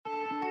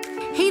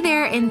Hey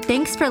there, and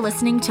thanks for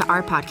listening to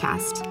our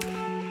podcast.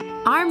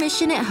 Our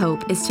mission at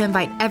Hope is to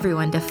invite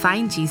everyone to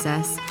find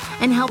Jesus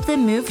and help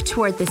them move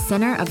toward the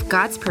center of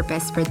God's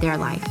purpose for their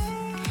life.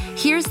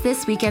 Here's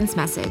this weekend's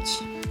message.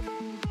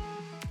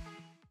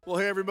 Well,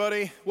 hey,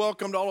 everybody.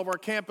 Welcome to all of our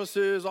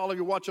campuses, all of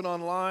you watching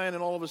online,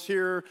 and all of us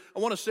here. I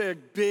want to say a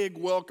big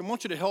welcome. I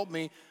want you to help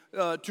me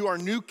to our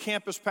new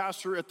campus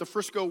pastor at the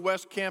Frisco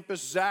West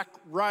campus, Zach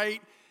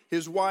Wright,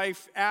 his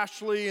wife,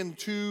 Ashley, and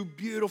two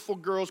beautiful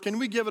girls. Can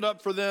we give it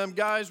up for them?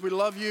 Guys, we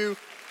love you.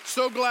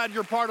 So glad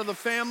you're part of the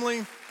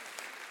family.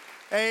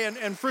 Hey,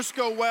 and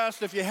Frisco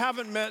West, if you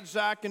haven't met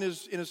Zach and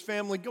his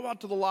family, go out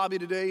to the lobby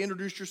today,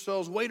 introduce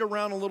yourselves, wait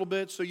around a little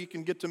bit so you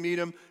can get to meet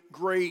him.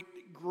 Great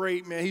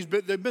man.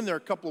 They've been there a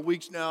couple of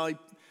weeks now.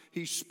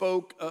 He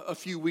spoke a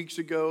few weeks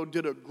ago,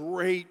 did a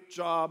great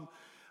job.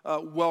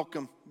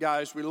 Welcome,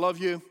 guys. We love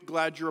you.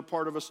 Glad you're a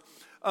part of us.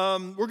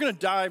 We're going to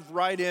dive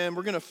right in.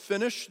 We're going to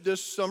finish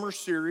this summer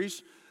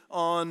series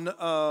on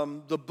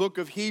the book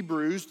of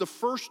Hebrews. The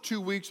first 2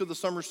 weeks of the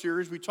summer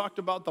series, we talked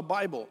about the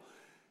Bible.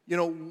 You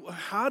know,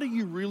 how do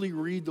you really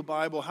read the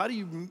Bible? How do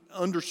you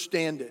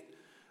understand it?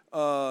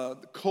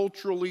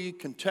 Culturally,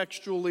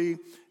 contextually,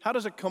 how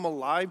does it come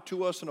alive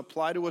to us and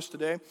apply to us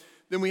today?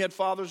 Then we had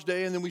Father's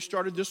Day, and then we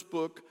started this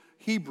book,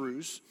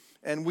 Hebrews,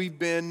 and we've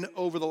been,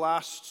 over the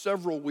last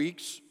several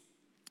weeks,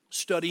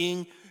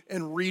 studying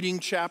and reading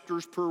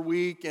chapters per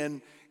week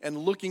and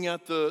looking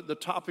at the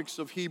topics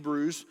of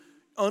Hebrews.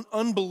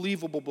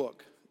 Unbelievable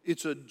book.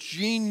 It's a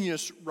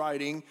genius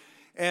writing,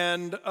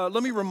 and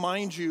let me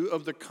remind you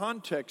of the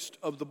context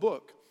of the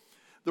book.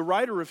 The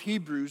writer of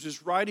Hebrews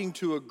is writing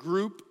to a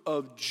group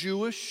of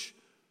Jewish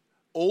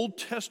Old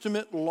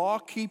Testament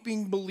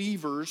law-keeping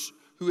believers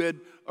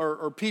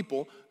or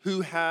people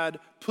who had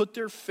put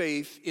their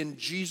faith in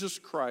Jesus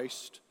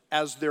Christ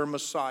as their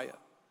Messiah.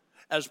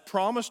 As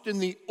promised in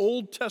the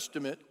Old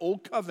Testament,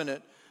 Old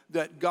Covenant,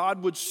 that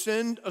God would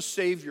send a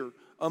Savior,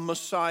 a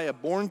Messiah,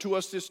 born to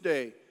us this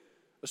day,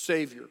 a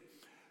Savior.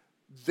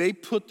 They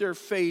put their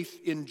faith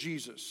in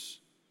Jesus.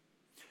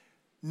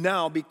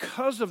 Now,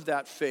 because of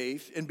that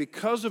faith and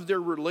because of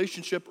their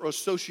relationship or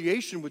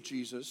association with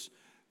Jesus,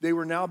 they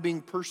were now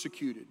being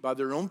persecuted by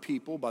their own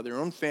people, by their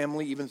own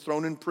family, even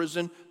thrown in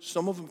prison,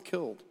 some of them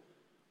killed.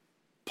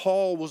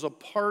 Paul was a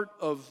part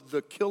of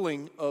the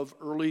killing of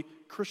early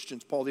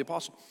Christians, Paul the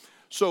Apostle.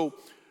 So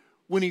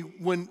when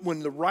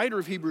the writer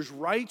of Hebrews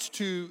writes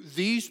to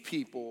these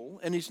people,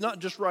 and he's not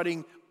just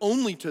writing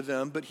only to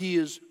them, but he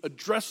is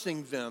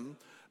addressing them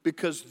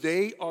because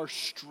they are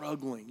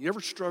struggling. You ever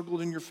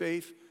struggled in your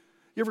faith?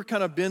 You ever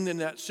kind of been in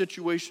that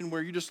situation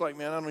where you're just like,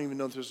 man, I don't even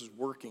know if this is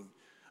working.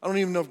 I don't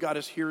even know if God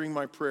is hearing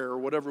my prayer or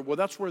whatever. Well,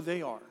 that's where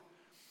they are.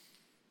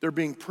 They're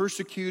being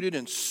persecuted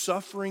and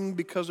suffering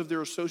because of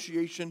their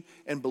association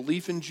and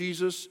belief in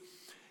Jesus.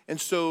 And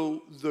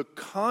so the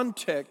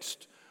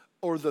context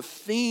or the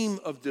theme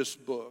of this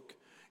book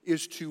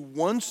is to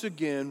once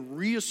again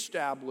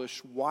reestablish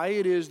why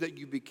it is that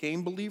you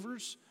became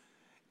believers,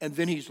 and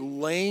then he's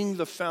laying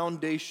the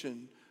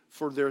foundation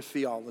for their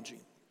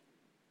theology.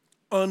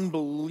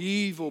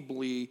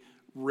 Unbelievably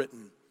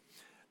written.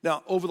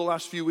 Now, over the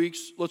last few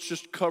weeks, let's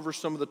just cover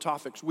some of the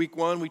topics. Week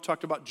 1, we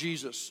talked about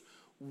Jesus,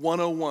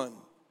 101.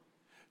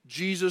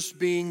 Jesus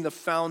being the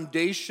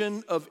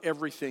foundation of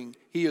everything.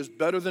 He is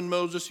better than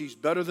Moses. He's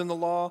better than the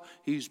law.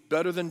 He's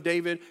better than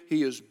David.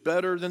 He is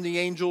better than the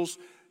angels.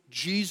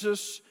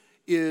 Jesus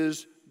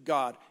is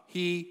God.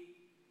 He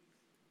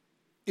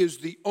is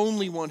the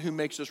only one who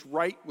makes us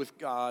right with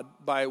God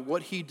by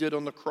what he did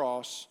on the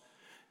cross.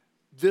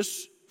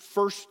 This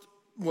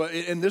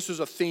is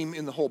a theme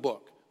in the whole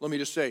book. Let me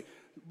just say,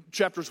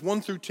 chapters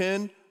 1 through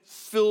 10,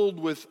 filled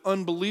with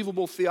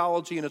unbelievable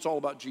theology, and it's all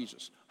about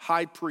Jesus.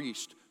 High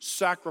priest,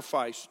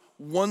 sacrifice,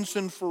 once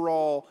and for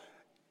all,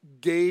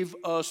 gave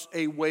us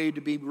a way to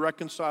be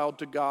reconciled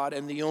to God,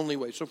 and the only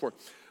way, so forth.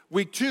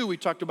 Week 2, we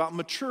talked about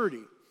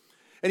maturity.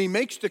 And he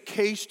makes the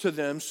case to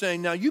them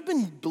saying, now you've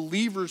been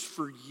believers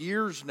for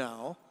years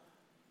now,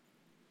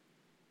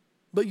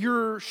 but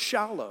you're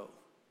shallow.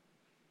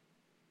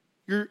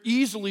 You're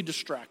easily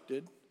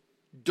distracted,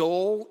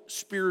 dull,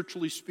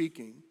 spiritually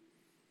speaking.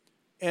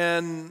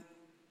 And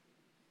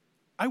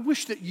I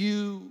wish that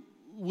you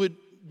would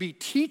be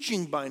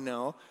teaching by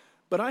now,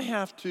 but I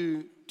have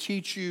to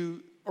teach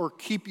you or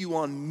keep you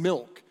on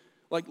milk,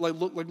 like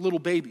little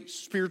babies,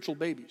 spiritual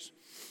babies.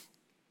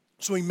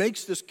 So he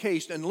makes this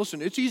case, and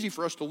listen, it's easy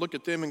for us to look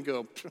at them and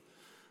go,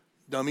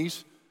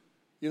 dummies.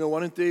 You know,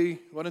 aren't they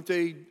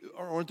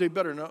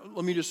better? Now,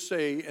 let me just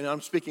say, and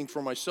I'm speaking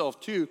for myself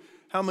too,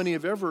 how many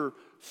have ever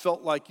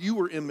felt like you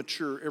were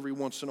immature every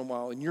once in a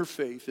while in your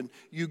faith, and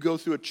you go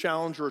through a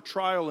challenge or a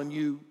trial and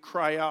you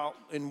cry out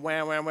and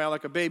wah, wah, wah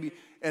like a baby,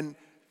 and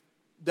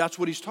that's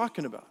what he's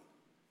talking about.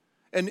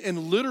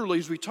 And literally,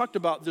 as we talked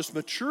about this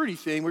maturity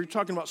thing, we're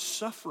talking about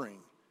suffering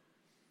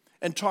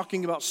and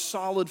talking about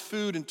solid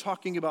food and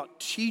talking about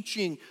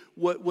teaching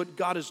what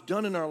God has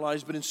done in our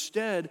lives, but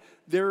instead,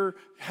 they're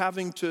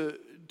having to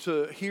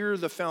hear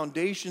the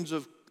foundations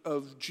of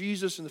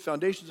Jesus and the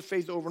foundations of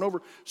faith over and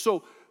over.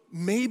 So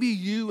maybe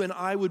you and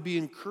I would be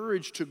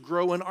encouraged to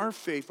grow in our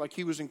faith like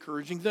he was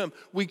encouraging them.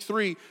 Week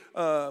 3,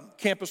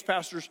 campus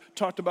pastors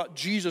talked about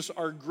Jesus,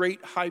 our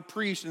great high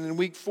priest. And then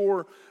week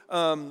 4,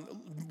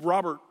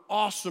 Robert,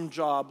 awesome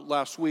job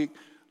last week,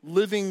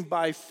 living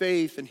by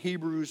faith in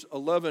Hebrews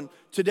 11.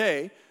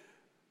 Today,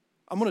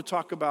 I'm going to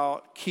talk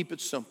about keep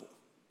it simple.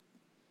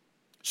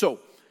 So,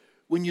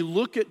 when you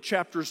look at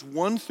chapters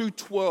 1 through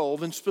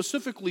 12, and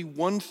specifically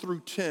 1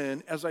 through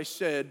 10, as I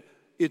said,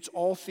 it's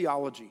all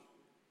theology.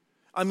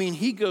 I mean,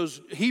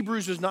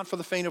 Hebrews is not for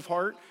the faint of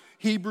heart.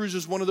 Hebrews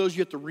is one of those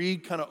you have to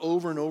read kind of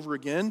over and over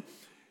again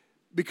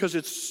because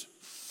it's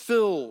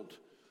filled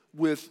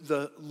with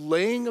the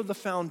laying of the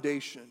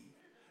foundation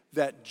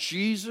that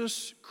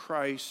Jesus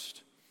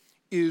Christ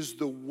is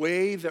the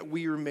way that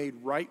we are made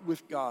right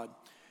with God.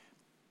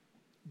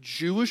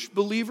 Jewish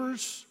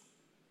believers,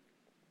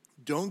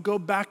 don't go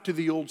back to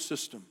the old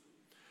system.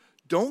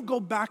 Don't go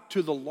back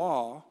to the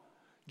law.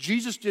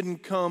 Jesus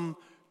didn't come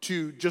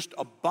to just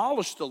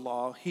abolish the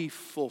law, he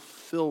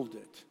fulfilled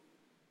it.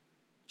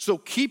 So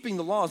keeping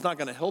the law is not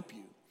going to help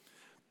you.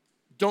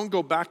 Don't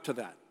go back to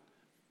that.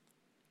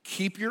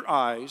 Keep your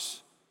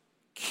eyes,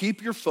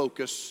 keep your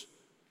focus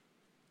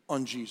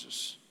on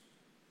Jesus.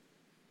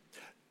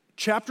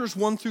 Chapters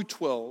 1 through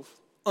 12,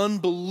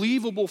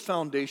 unbelievable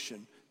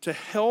foundation to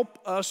help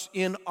us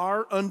in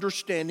our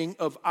understanding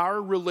of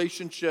our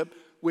relationship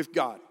with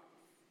God.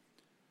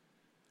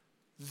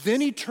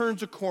 Then he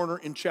turns a corner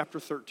in chapter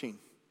 13.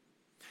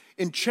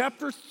 In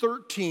chapter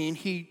 13,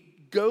 he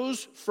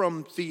goes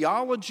from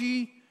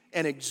theology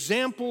and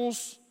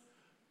examples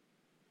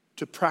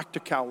to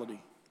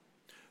practicality.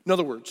 In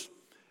other words,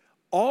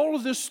 all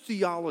of this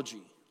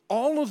theology,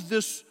 all of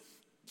this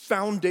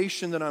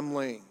foundation that I'm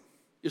laying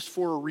is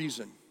for a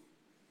reason.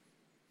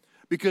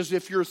 Because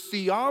if your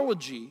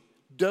theology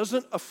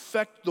doesn't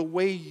affect the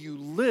way you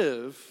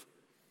live,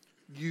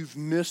 you've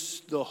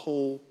missed the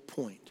whole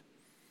point.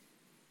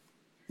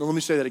 Now, let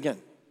me say that again.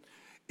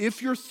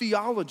 If your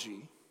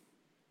theology,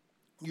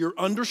 your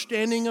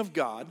understanding of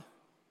God,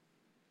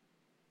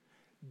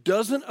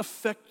 doesn't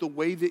affect the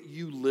way that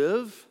you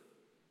live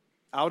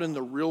out in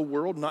the real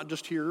world, not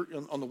just here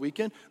on the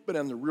weekend, but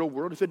in the real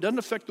world, if it doesn't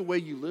affect the way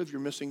you live, you're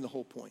missing the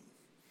whole point.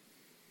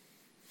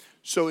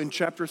 So in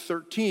chapter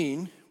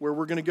 13, where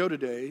we're going to go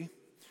today,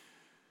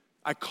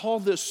 I call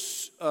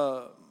this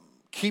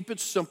keep it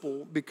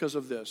simple because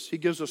of this. He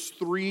gives us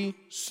 3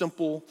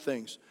 simple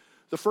things.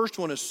 The first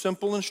one is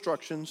simple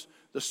instructions.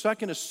 The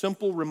second is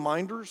simple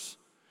reminders.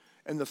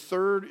 And the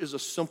third is a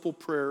simple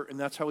prayer, and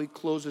that's how he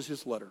closes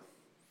his letter.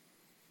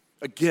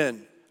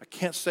 Again, I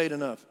can't say it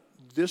enough.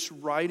 This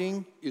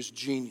writing is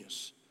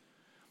genius.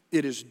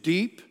 It is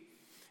deep.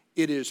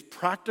 It is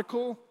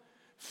practical,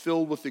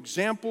 filled with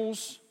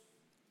examples.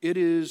 It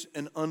is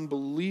an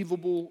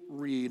unbelievable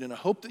read, and I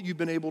hope that you've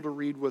been able to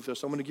read with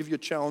us. I'm going to give you a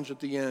challenge at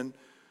the end,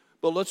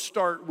 but let's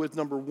start with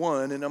number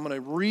 1, and I'm going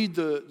to read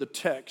the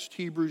text,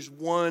 Hebrews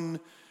 1,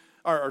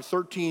 or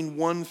 13,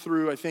 1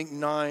 through, I think,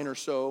 9 or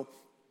so,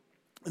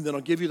 and then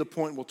I'll give you the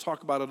point. We'll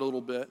talk about it a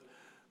little bit,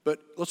 but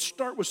let's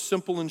start with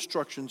simple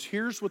instructions.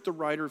 Here's what the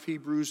writer of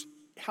Hebrews,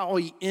 how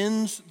he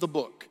ends the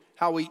book,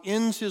 how he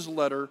ends his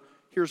letter.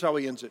 Here's how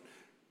he ends it.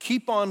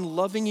 Keep on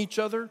loving each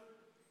other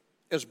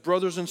as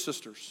brothers and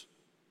sisters.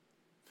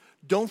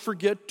 Don't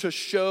forget to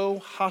show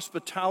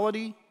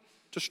hospitality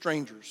to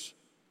strangers.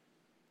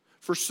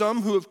 For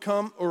some who have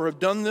come or have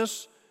done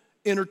this,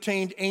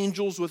 entertained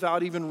angels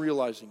without even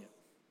realizing it.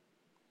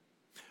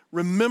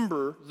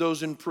 Remember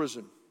those in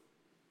prison,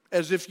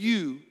 as if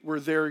you were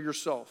there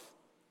yourself.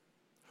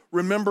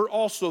 Remember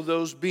also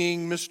those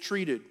being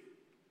mistreated,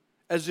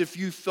 as if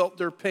you felt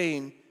their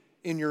pain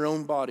in your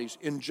own bodies,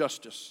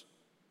 injustice.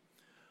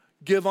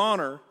 Give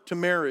honor to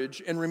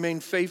marriage and remain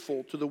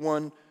faithful to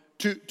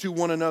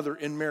one another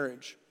in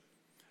marriage.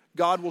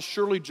 God will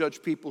surely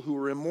judge people who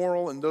are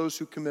immoral and those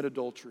who commit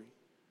adultery.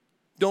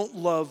 Don't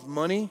love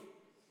money.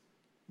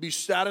 Be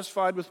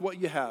satisfied with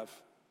what you have.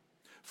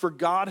 For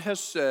God has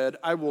said,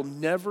 I will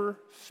never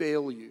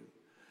fail you.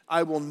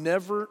 I will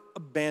never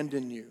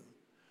abandon you.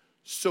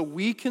 So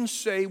we can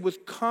say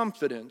with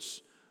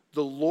confidence,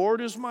 the Lord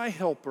is my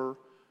helper,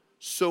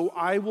 so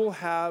I will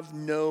have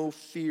no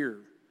fear.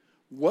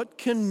 What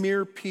can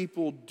mere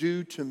people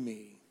do to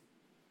me?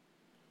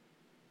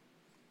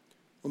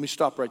 Let me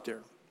stop right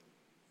there.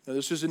 Now,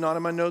 this is not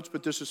in my notes,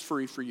 but this is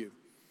free for you.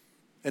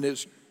 And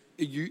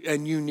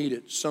you need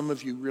it. Some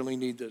of you really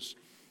need this.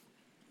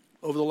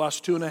 Over the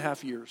last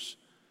 2.5 years,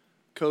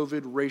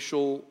 COVID,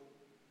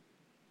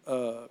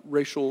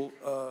 racial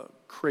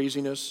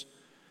craziness,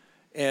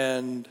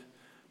 and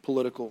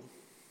political,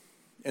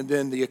 and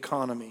then the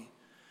economy.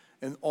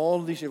 And all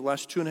of these, the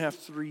last 2.5,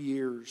 3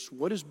 years,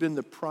 what has been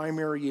the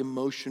primary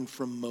emotion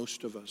from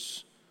most of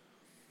us?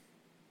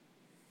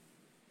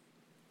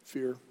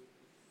 Fear.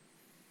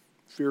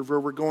 Fear of where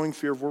we're going,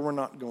 fear of where we're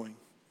not going.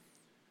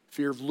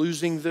 Fear of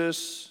losing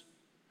this,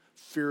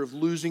 fear of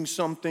losing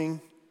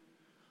something.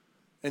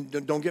 And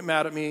don't get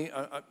mad at me.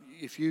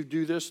 If you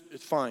do this,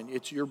 it's fine.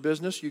 It's your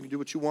business. You can do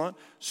what you want.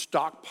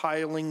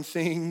 Stockpiling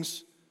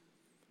things.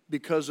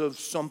 because of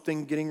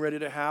something getting ready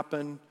to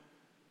happen.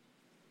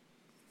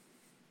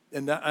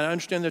 And I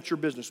understand that's your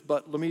business,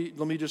 but let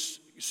me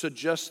just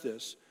suggest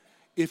this.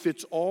 If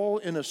it's all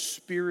in a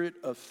spirit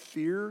of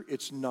fear,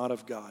 it's not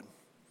of God.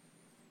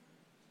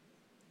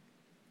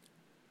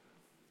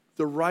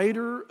 The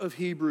writer of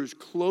Hebrews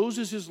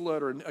closes his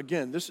letter, and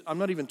again, I'm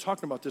not even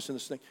talking about this in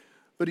this thing,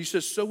 but he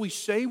says, so we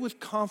say with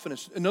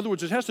confidence. In other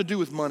words, it has to do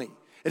with money.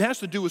 It has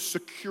to do with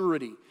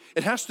security.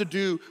 It has to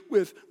do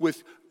with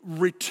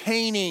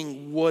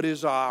retaining what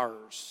is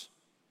ours.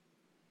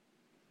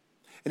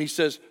 And he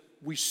says,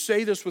 we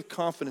say this with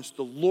confidence,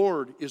 the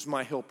Lord is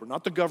my helper,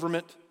 not the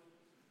government.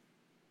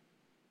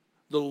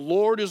 The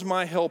Lord is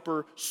my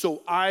helper,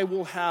 so I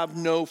will have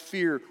no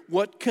fear.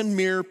 What can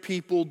mere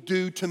people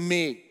do to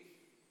me?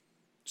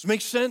 Does it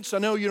make sense? I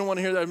know you don't want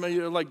to hear that.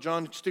 You're like,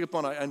 John, stick up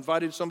on. I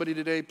invited somebody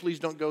today. Please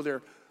don't go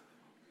there.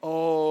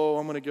 Oh,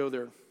 I'm going to go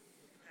there.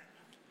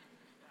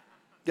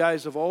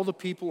 Guys, of all the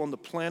people on the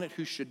planet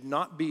who should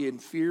not be in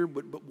fear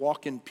but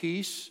walk in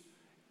peace,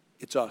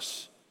 it's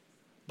us,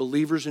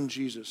 believers in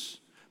Jesus.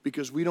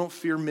 Because we don't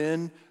fear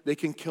men. They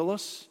can kill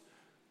us,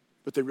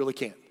 but they really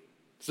can't.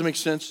 Does that make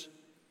sense?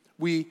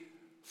 We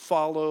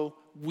follow,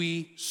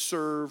 we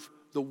serve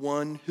the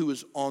one who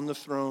is on the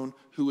throne,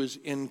 who is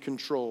in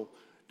control.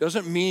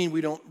 Doesn't mean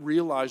we don't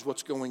realize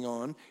what's going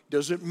on.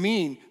 Doesn't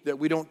mean that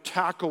we don't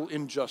tackle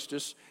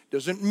injustice.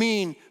 Doesn't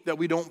mean that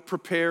we don't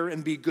prepare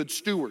and be good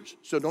stewards.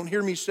 So don't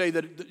hear me say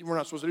that we're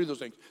not supposed to do those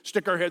things.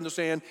 Stick our head in the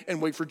sand and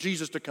wait for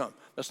Jesus to come.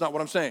 That's not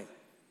what I'm saying.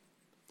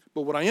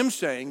 But what I am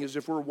saying is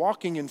if we're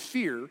walking in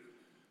fear,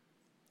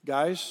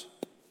 guys,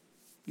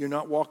 you're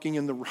not walking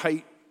in the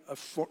right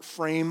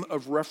frame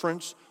of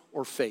reference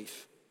or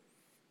faith.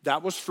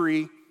 That was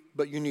free,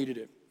 but you needed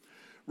it.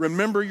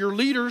 Remember your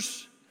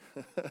leaders.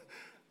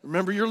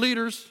 Remember your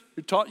leaders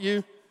who taught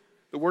you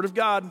the Word of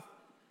God.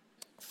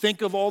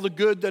 Think of all the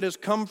good that has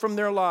come from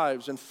their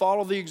lives and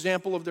follow the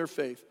example of their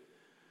faith.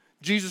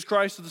 Jesus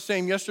Christ is the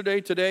same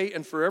yesterday, today,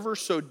 and forever,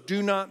 so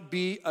do not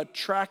be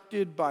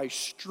attracted by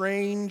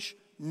strange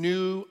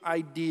new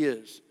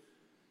ideas.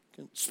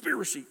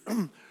 Conspiracy.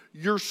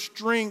 Your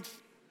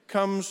strength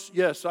comes,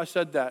 yes, I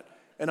said that,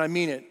 and I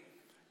mean it.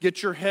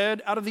 Get your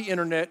head out of the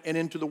internet and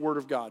into the Word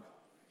of God.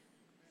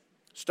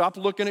 Stop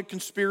looking at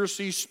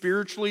conspiracies,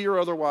 spiritually or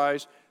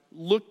otherwise.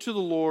 Look to the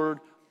Lord,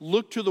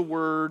 look to the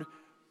Word.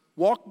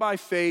 Walk by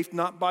faith,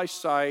 not by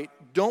sight.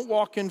 Don't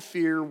walk in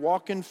fear,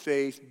 walk in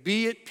faith.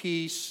 Be at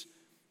peace.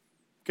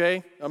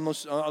 Okay? The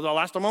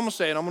last time I'm going to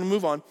say it, I'm going to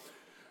move on.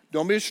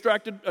 Don't be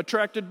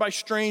attracted by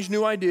strange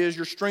new ideas.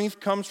 Your strength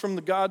comes from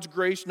the God's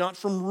grace, not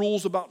from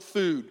rules about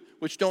food,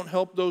 which don't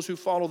help those who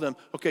follow them.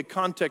 Okay,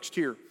 context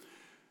here.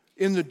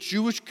 In the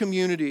Jewish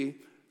community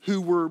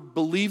who were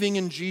believing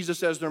in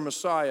Jesus as their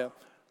Messiah,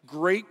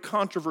 great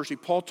controversy.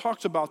 Paul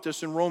talks about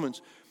this in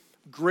Romans.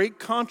 Great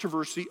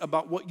controversy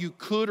about what you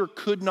could or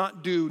could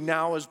not do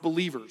now as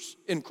believers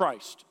in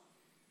Christ.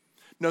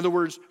 In other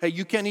words, hey,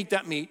 you can't eat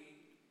that meat.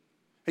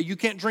 Hey, you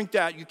can't drink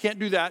that. You can't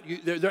do that.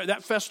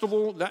 That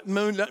festival, that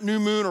moon, that new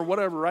moon or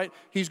whatever, right?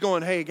 He's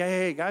going, hey,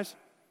 guys,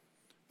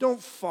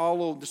 don't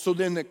follow. So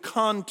then the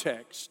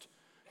context,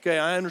 okay,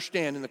 I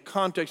understand. In the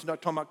context, he's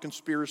not talking about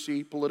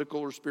conspiracy, political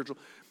or spiritual,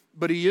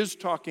 but he is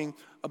talking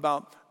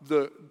about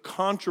the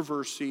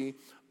controversy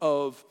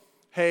of,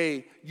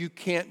 hey, you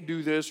can't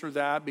do this or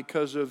that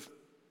because of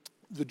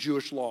the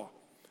Jewish law.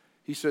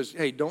 He says,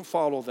 hey, don't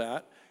follow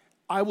that.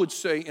 I would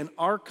say in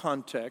our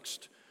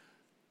context,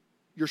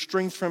 your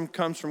strength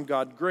comes from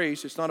God's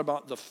grace. It's not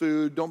about the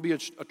food. Don't be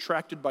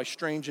attracted by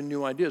strange and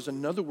new ideas.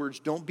 In other words,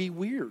 don't be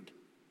weird.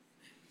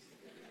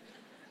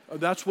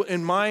 That's what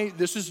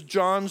this is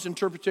John's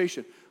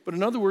interpretation. But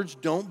in other words,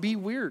 don't be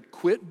weird.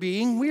 Quit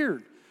being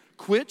weird.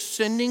 Quit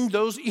sending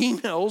those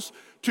emails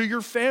to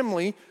your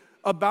family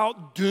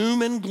about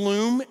doom and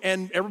gloom,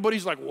 and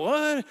everybody's like,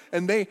 what?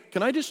 And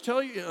can I just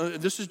tell you,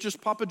 this is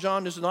just Papa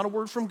John, this is not a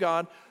word from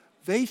God.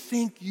 They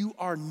think you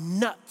are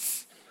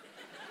nuts.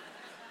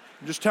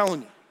 I'm just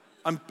telling you.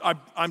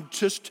 I'm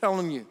just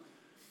telling you.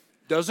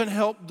 Doesn't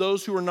help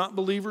those who are not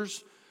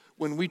believers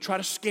when we try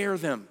to scare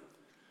them.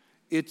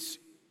 It's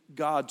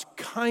God's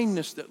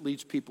kindness that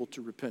leads people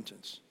to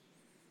repentance.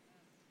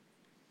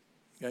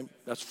 Okay,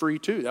 that's free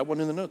too. That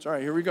wasn't in the notes. All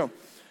right, here we go.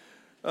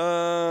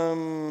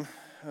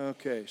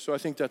 Okay, so I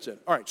think that's it.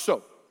 All right,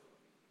 so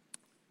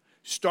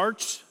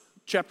starts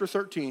chapter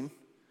 13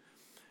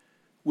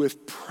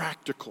 with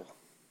practical,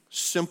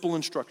 simple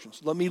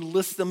instructions. Let me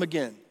list them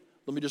again.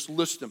 Let me just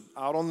list them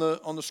out on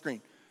the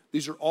screen.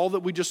 These are all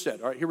that we just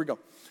said. All right, here we go.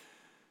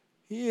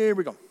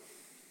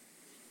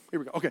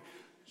 Okay.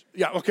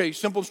 Yeah, okay,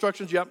 simple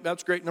instructions. Yep,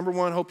 that's great. Number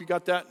one, hope you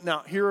got that.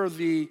 Now, here's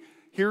the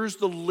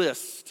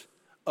list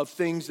of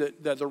things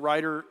that the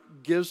writer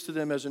gives to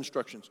them as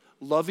instructions.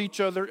 Love each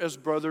other as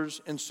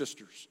brothers and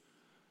sisters.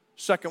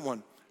 Second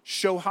one,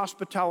 show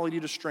hospitality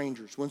to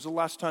strangers. When's the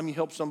last time you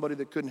helped somebody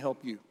that couldn't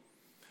help you?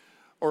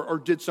 Or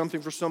did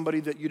something for somebody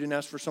that you didn't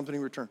ask for something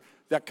in return?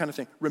 That kind of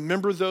thing.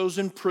 Remember those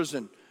in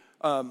prison.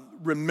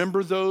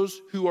 Remember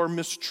those who are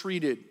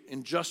mistreated,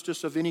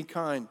 injustice of any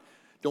kind.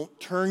 Don't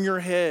turn your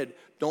head.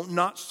 Don't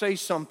not say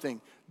something.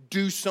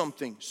 Do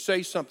something.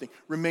 Say something.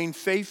 Remain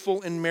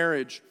faithful in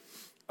marriage.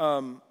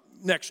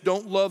 Next,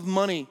 don't love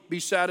money. Be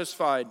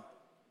satisfied.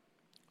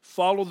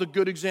 Follow the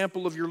good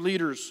example of your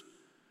leaders.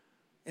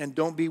 And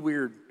don't be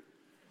weird.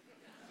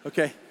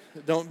 Okay?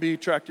 Don't be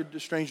attracted to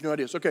strange new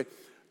ideas. Okay.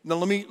 Now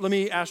let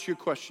me ask you a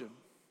question.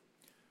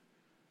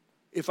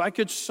 If I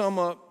could sum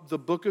up the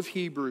book of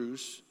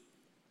Hebrews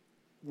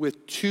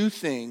with two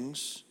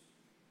things,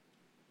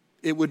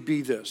 it would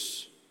be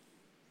this.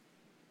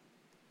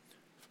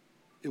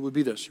 It would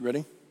be this. You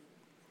ready?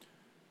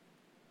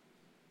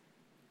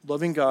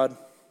 Loving God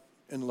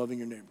and loving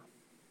your neighbor.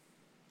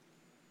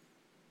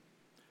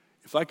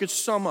 If I could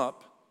sum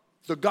up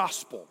the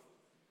gospel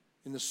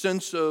in the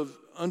sense of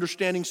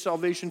understanding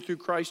salvation through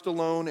Christ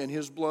alone and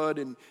his blood,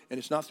 and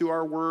it's not through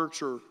our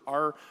works or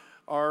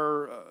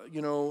our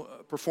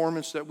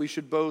performance that we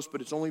should boast,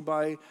 but it's only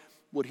by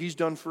what he's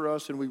done for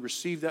us, and we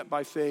receive that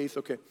by faith.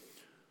 Okay.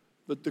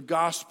 But the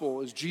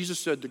gospel, as Jesus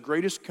said, the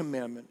greatest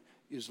commandment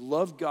is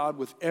love God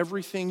with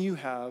everything you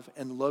have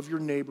and love your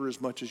neighbor as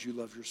much as you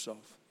love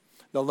yourself.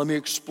 Now let me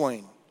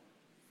explain.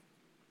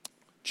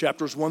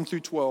 Chapters 1 through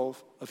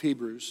 12 of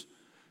Hebrews,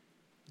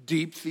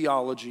 deep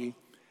theology,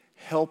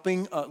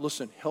 helping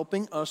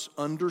us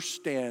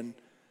understand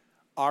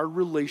our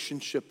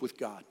relationship with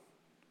God.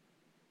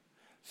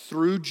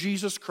 Through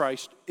Jesus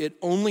Christ, it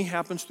only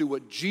happens through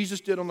what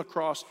Jesus did on the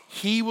cross.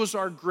 He was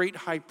our great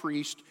high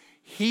priest.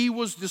 He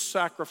was the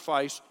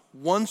sacrifice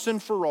once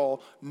and for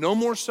all. No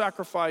more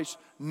sacrifice,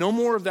 no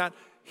more of that.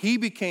 He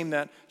became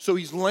that. So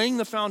he's laying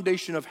the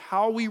foundation of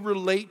how we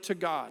relate to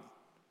God,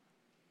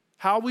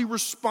 how we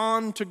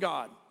respond to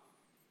God.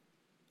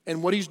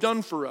 And what he's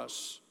done for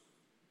us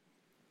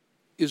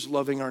is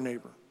loving our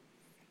neighbor.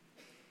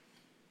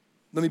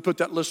 Let me put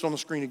that list on the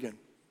screen again.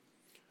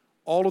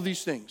 All of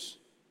these things,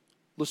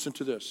 listen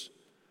to this.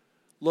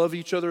 Love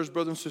each other as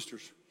brothers and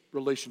sisters,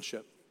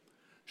 relationship.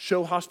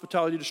 Show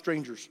hospitality to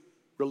strangers,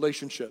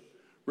 relationship.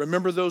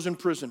 Remember those in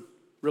prison,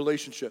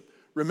 relationship.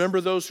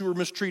 Remember those who were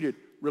mistreated,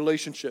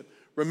 relationship.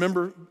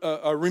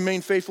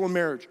 Remain faithful in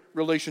marriage,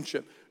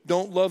 relationship.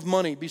 Don't love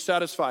money, be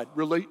satisfied.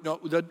 Wait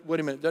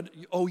a minute.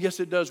 Yes,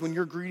 it does. When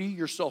you're greedy,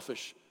 you're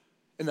selfish,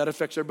 and that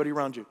affects everybody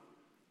around you.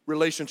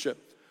 Relationship.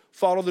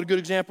 Follow the good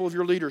example of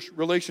your leaders,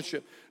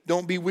 relationship.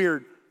 Don't be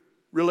weird,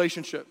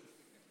 relationship.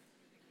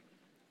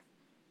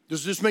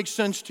 Does this make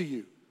sense to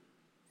you?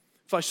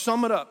 If I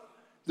sum it up,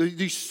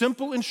 these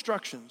simple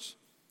instructions,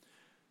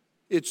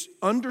 it's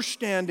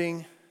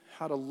understanding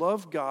how to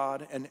love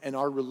God and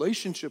our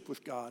relationship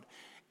with God,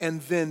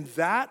 and then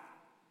that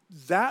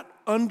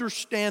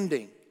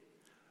understanding,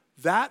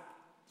 that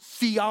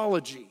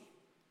theology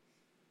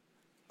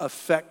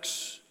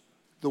affects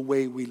the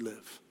way we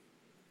live.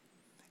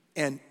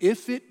 And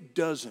if it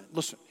doesn't,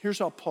 listen, here's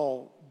how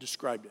Paul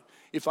described it.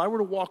 If I were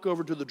to walk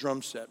over to the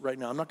drum set right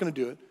now, I'm not going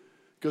to do it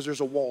because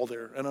there's a wall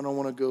there, and I don't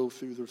want to go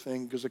through the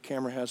thing because the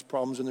camera has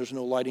problems and there's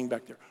no lighting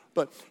back there.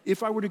 But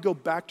if I were to go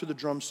back to the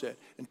drum set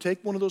and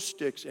take one of those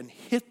sticks and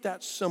hit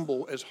that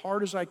cymbal as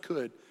hard as I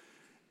could,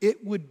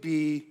 it would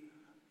be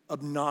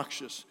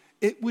obnoxious.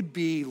 It would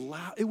be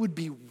loud. It would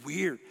be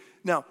weird.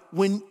 Now,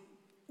 when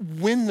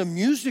the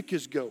music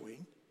is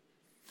going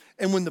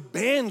and when the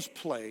band's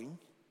playing,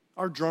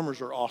 our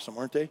drummers are awesome,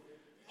 aren't they?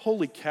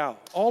 Holy cow,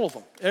 all of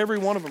them. Every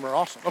one of them are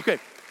awesome. Okay.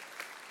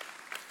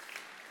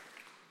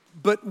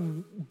 But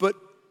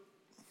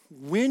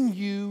when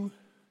you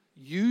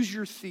use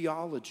your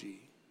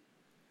theology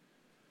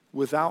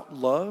without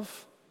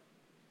love,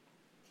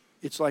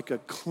 it's like a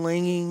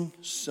clanging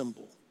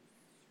cymbal.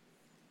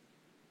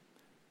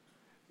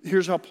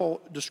 Here's how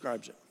Paul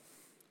describes it.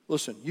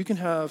 Listen, you can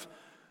have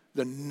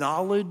the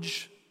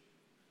knowledge,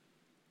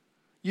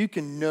 you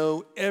can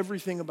know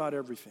everything about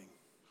everything.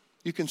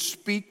 You can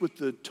speak with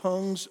the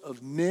tongues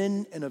of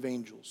men and of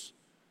angels.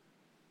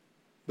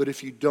 But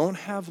if you don't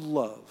have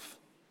love,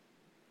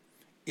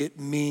 it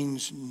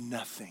means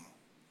nothing.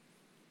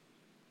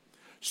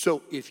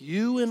 So if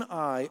you and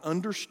I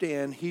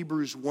understand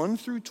Hebrews 1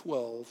 through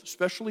 12,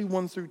 especially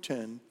 1 through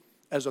 10,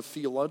 as a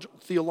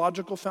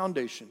theological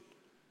foundation,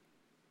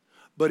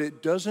 but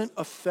it doesn't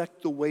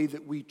affect the way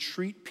that we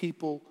treat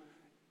people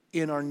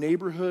in our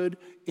neighborhood,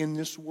 in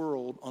this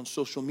world, on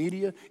social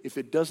media, if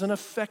it doesn't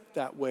affect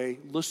that way,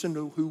 listen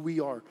to who we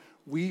are.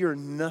 We are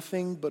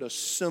nothing but a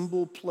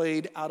cymbal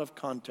played out of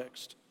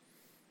context.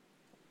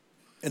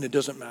 And it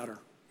doesn't matter.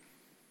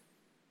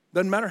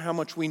 Doesn't matter how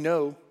much we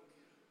know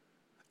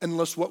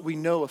unless what we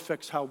know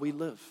affects how we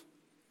live.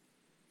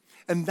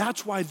 And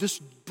that's why this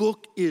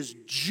book is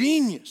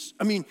genius.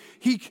 I mean,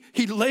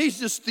 he lays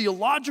this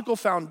theological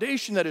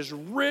foundation that is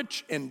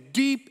rich and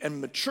deep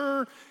and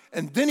mature.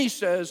 And then he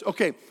says,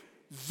 okay,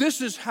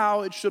 this is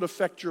how it should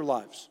affect your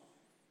lives.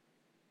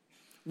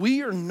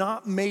 We are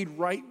not made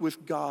right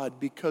with God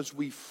because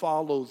we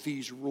follow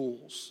these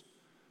rules.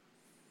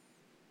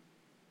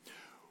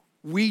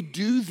 We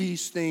do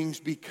these things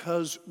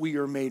because we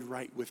are made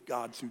right with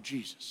God through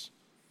Jesus.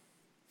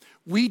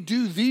 We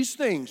do these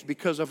things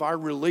because of our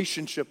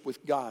relationship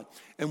with God.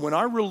 And when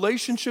our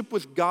relationship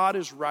with God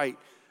is right,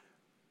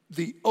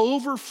 the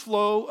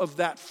overflow of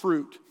that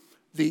fruit,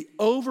 the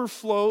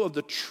overflow of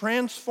the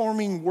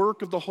transforming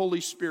work of the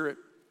Holy Spirit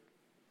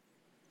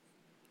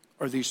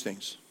are these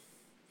things.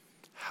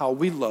 How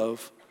we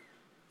love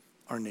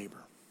our neighbor.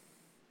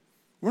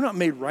 We're not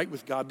made right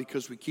with God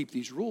because we keep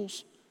these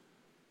rules.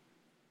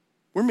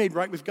 We're made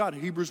right with God.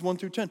 Hebrews 1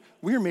 through 10.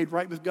 We are made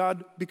right with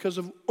God because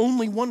of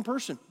only one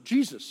person,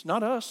 Jesus,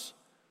 not us.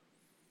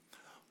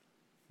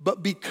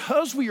 But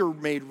because we are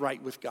made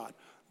right with God,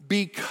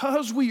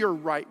 because we are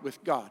right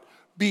with God,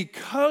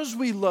 because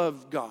we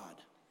love God,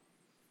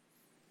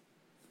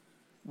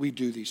 we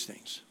do these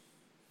things.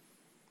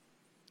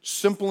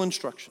 Simple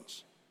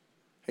instructions.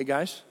 Hey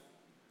guys,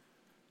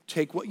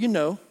 take what you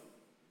know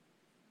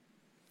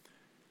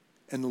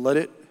and let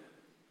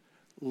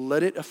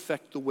it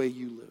affect the way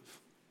you live.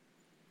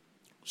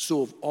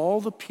 So of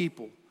all the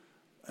people,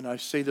 and I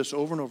say this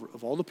over and over,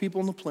 of all the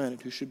people on the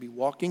planet who should be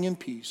walking in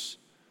peace,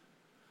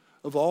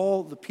 of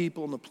all the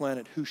people on the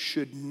planet who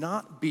should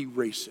not be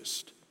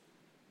racist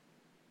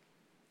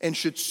and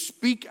should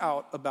speak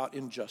out about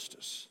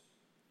injustice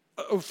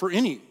for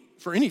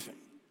anything,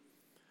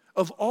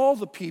 of all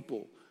the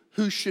people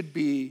who should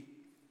be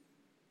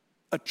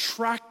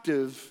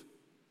attractive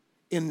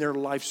in their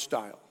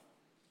lifestyle.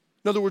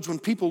 In other words, when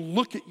people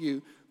look at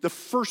you, the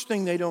first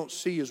thing they don't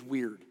see is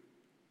weird.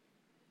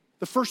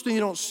 The first thing they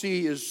don't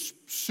see is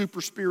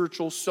super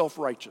spiritual,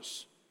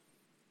 self-righteous.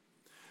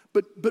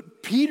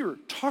 But Peter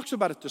talks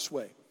about it this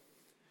way.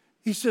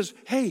 He says,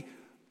 hey,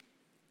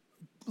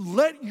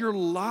 let your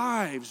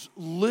lives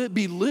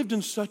be lived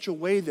in such a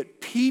way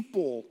that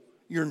people,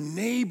 your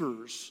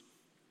neighbors,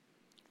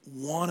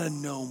 want to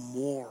know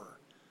more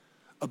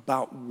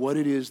about what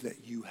it is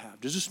that you have.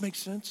 Does this make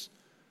sense?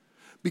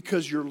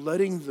 Because you're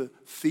letting the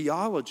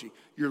theology,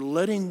 you're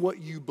letting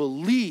what you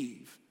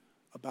believe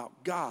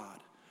about God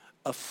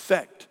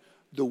affect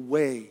the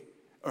way,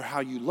 or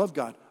how you love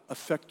God,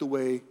 affect the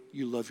way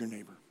you love your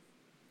neighbor.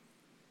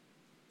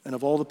 And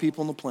of all the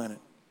people on the planet,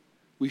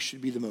 we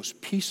should be the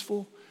most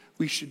peaceful,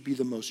 we should be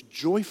the most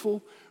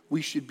joyful,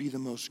 we should be the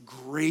most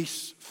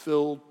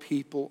grace-filled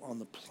people on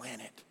the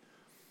planet.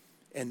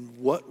 And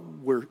what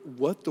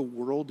the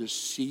world is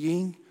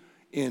seeing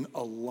in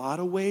a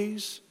lot of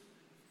ways,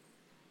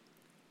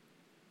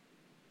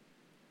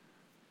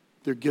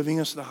 they're giving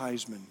us the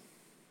Heisman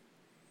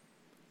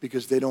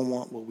because they don't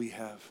want what we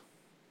have.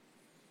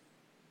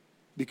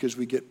 Because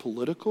we get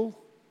political,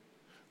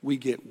 we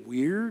get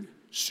weird,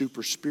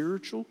 super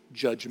spiritual,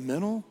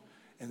 judgmental,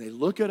 and they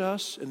look at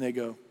us and they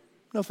go,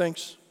 no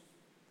thanks.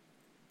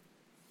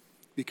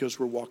 Because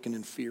we're walking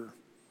in fear.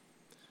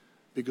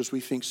 Because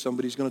we think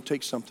somebody's going to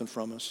take something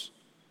from us.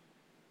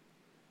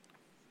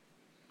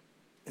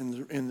 And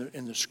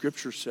the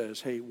scripture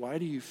says, hey, why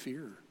do you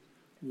fear?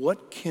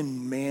 What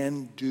can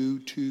man do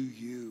to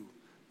you?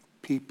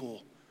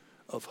 People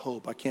of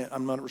hope.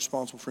 I'm not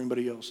responsible for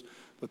anybody else,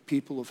 but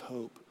people of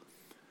hope.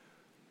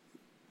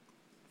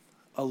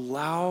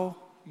 Allow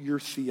your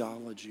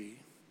theology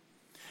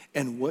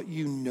and what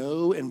you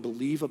know and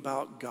believe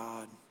about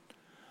God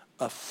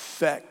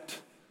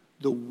affect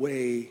the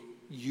way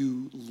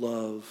you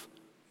love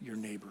your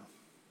neighbor.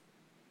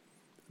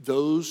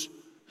 Those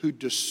who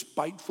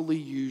despitefully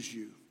use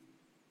you,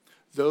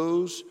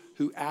 those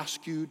who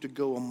ask you to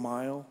go a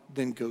mile,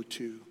 then go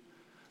two.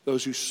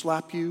 Those who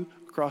slap you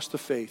across the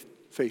face,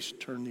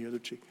 turn the other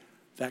cheek.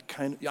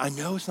 I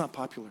know it's not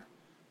popular.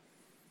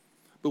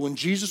 But when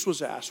Jesus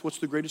was asked, what's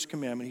the greatest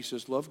commandment? He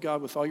says, love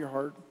God with all your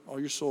heart, all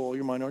your soul, all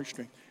your mind, all your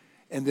strength,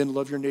 and then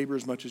love your neighbor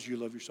as much as you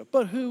love yourself.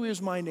 But who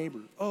is my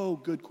neighbor? Oh,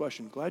 good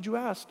question. Glad you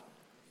asked.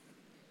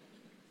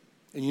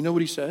 And you know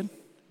what he said?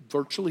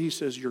 Virtually, he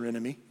says, your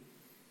enemy.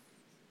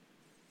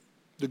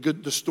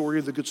 The story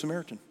of the Good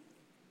Samaritan.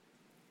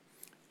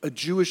 A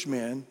Jewish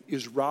man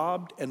is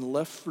robbed and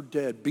left for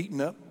dead,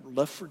 beaten up,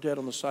 left for dead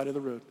on the side of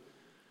the road.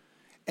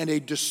 And a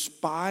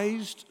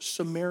despised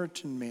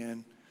Samaritan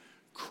man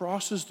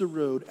crosses the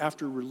road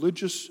after a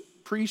religious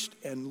priest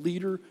and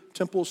leader,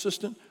 temple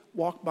assistant,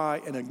 walk by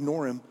and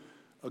ignore him.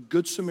 A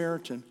good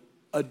Samaritan,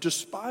 a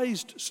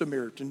despised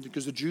Samaritan,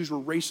 because the Jews were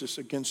racist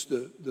against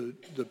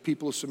the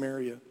people of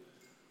Samaria,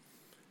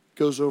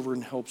 goes over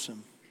and helps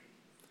him.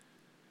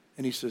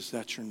 And he says,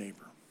 that's your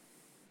neighbor.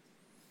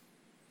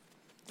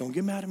 Don't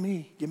get mad at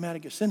me. Get mad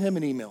at God. Send him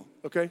an email,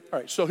 okay? All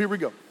right, so here we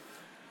go.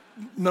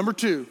 Number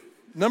two,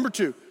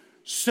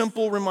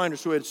 simple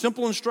reminders. So we had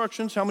simple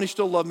instructions. How many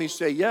still love me?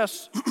 Say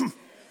yes.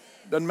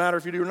 Doesn't matter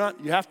if you do or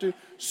not. You have to.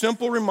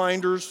 Simple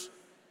reminders.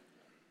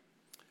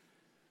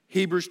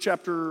 Hebrews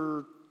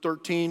chapter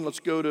 13. Let's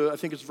go to, I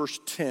think it's verse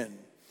 10.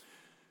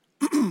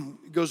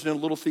 It goes into a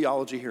little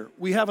theology here.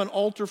 We have an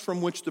altar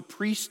from which the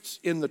priests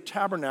in the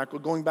tabernacle,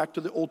 going back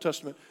to the Old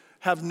Testament,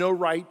 have no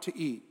right to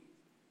eat.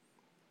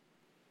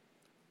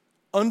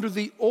 Under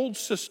the old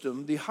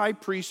system, the high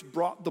priest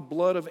brought the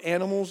blood of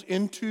animals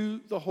into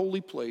the holy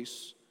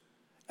place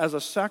as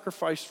a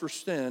sacrifice for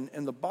sin,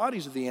 and the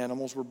bodies of the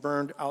animals were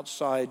burned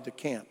outside the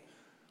camp.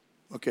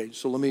 Okay,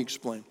 so let me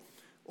explain.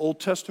 Old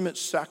Testament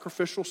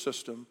sacrificial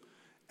system,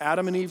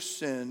 Adam and Eve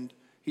sinned,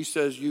 He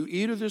says, you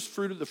eat of this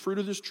fruit, of the fruit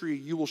of this tree,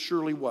 you will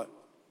surely what?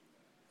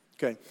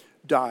 Okay,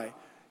 die.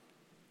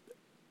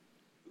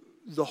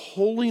 The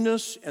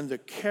holiness and the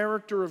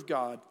character of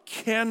God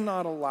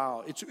cannot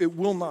allow, it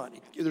will not,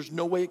 there's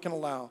no way it can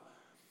allow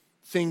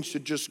things to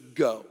just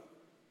go.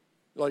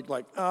 Like,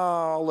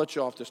 I'll let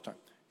you off this time.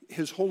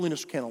 His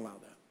holiness can't allow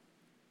that.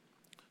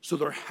 So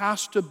there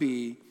has to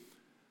be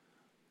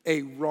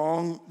a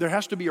right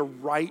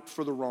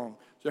for the wrong.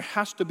 There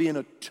has to be an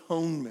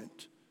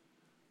atonement.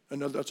 I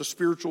know that's a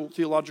spiritual,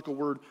 theological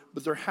word,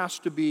 but there has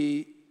to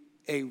be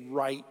a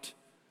right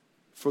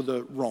for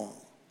the wrong.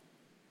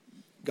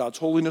 God's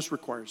holiness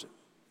requires it.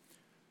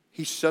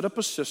 He set up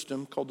a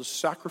system called the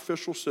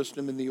sacrificial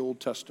system in the Old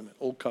Testament,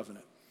 Old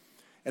Covenant.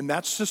 And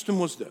that system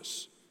was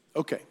this.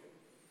 Okay,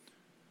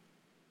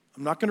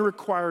 I'm not going to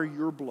require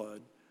your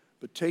blood,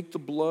 but take the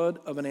blood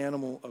of an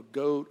animal, a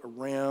goat, a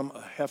ram,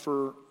 a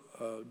heifer,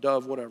 a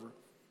dove, whatever,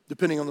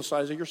 depending on the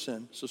size of your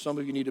sin. So some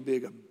of you need a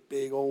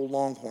big old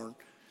longhorn.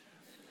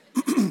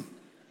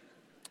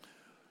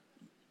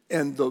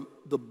 And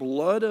the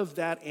blood of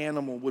that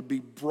animal would be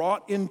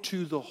brought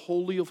into the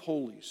Holy of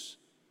Holies.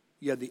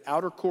 You had the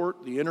outer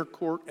court, the inner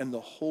court, and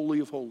the Holy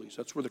of Holies.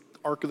 That's where the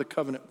Ark of the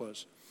Covenant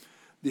was.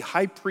 The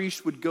high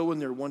priest would go in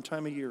there one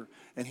time a year,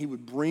 and he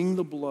would bring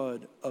the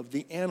blood of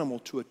the animal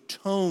to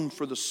atone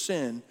for the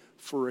sin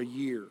for a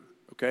year,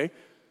 okay?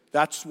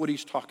 That's what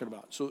he's talking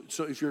about. So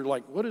if you're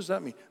like, what does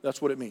that mean? That's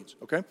what it means,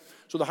 okay?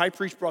 So the high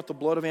priest brought the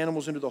blood of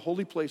animals into the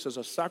holy place as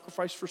a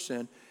sacrifice for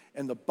sin,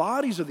 and the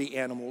bodies of the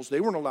animals,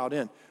 they weren't allowed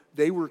in.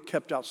 They were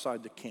kept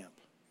outside the camp.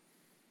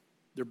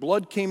 Their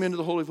blood came into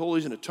the Holy of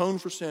Holies and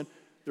atoned for sin.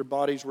 Their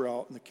bodies were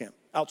out in the camp,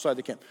 outside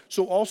the camp.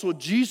 So also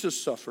Jesus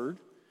suffered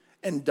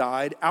and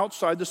died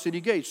outside the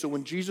city gates. So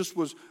when Jesus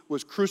was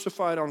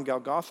crucified on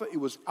Golgotha, it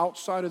was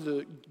outside of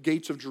the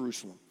gates of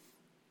Jerusalem.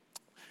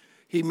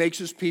 He makes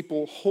his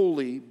people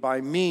holy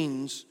by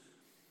means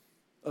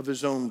of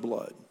his own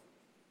blood.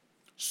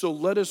 So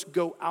let us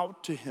go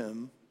out to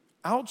him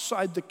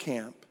outside the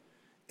camp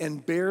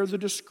and bear the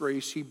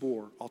disgrace he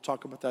bore. I'll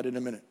talk about that in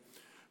a minute.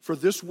 For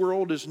this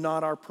world is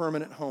not our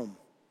permanent home.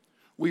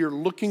 We are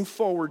looking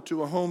forward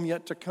to a home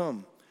yet to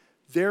come.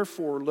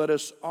 Therefore, let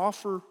us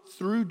offer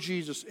through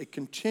Jesus a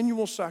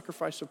continual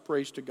sacrifice of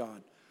praise to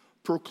God,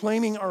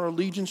 proclaiming our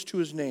allegiance to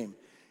his name.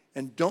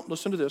 And don't,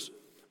 listen to this,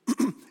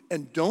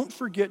 and don't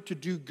forget to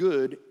do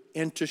good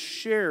and to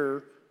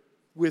share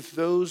with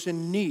those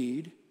in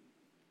need,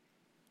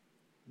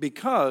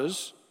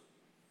 because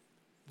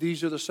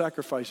these are the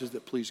sacrifices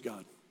that please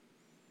God.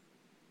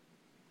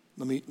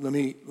 Let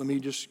me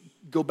just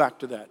go back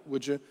to that,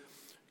 would you?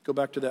 Go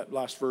back to that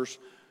last verse.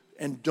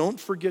 And don't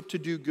forget to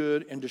do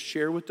good and to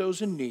share with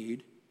those in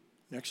need.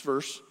 Next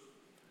verse.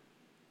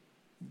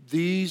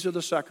 These are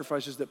the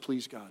sacrifices that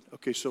please God.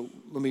 Okay, so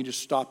let me just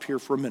stop here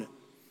for a minute.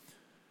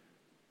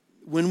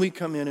 When we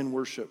come in and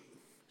worship,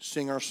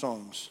 sing our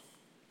songs,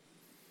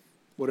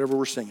 whatever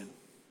we're singing.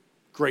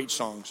 Great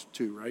songs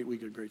too, right? We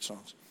get great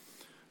songs.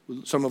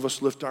 Some of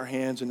us lift our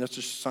hands, and that's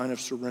a sign of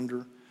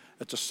surrender.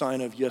 That's a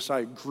sign of, yes, I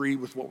agree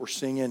with what we're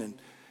singing,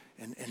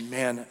 and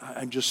man,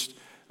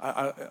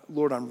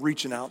 Lord, I'm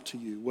reaching out to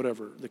you,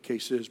 whatever the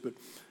case is. But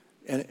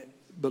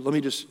let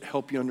me just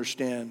help you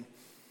understand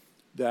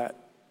that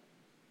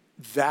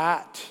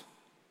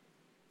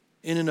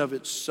in and of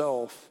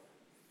itself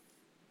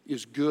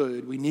is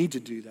good. We need to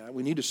do that.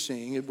 We need to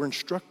sing. We're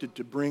instructed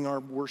to bring our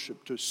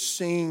worship, to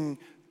sing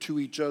to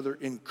each other,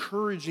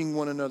 encouraging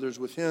one another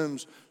with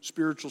hymns,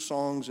 spiritual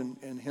songs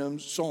and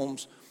hymns,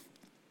 psalms,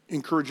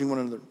 encouraging one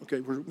another.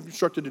 Okay, we're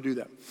instructed to do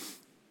that.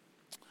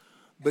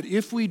 But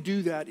if we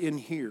do that in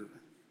here,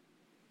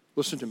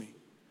 listen to me,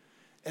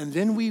 and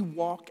then we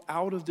walk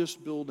out of this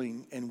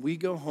building and we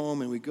go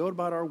home and we go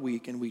about our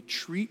week and we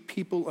treat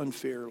people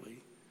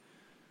unfairly,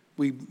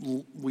 we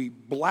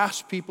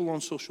blast people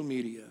on social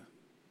media,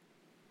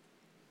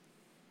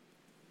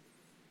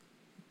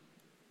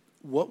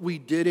 what we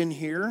did in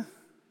here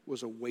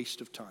was a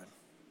waste of time.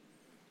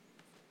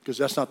 Because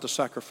that's not the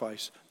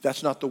sacrifice.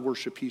 That's not the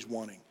worship he's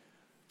wanting.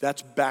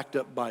 That's backed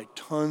up by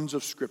tons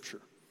of scripture.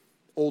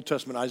 Old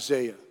Testament,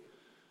 Isaiah.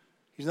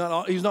 He's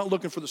not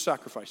looking for the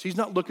sacrifice. He's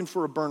not looking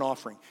for a burnt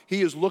offering.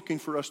 He is looking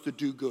for us to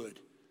do good.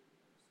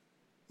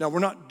 Now, we're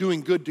not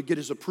doing good to get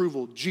his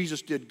approval.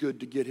 Jesus did good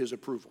to get his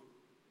approval.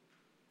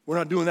 We're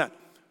not doing that.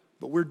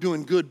 But we're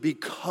doing good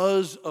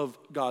because of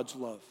God's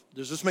love.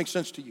 Does this make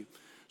sense to you?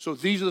 So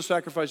these are the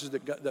sacrifices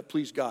that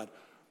please God.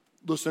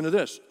 Listen to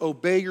this.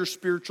 Obey your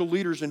spiritual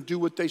leaders and do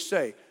what they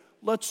say.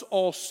 Let's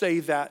all say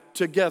that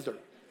together.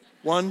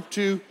 1,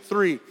 2,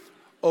 3.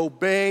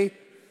 Obey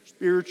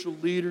spiritual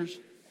leaders.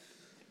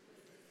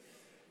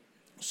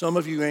 Some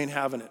of you ain't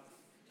having it,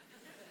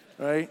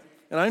 right?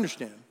 And I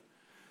understand.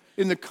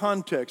 In the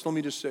context, let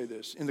me just say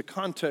this. In the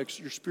context,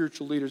 your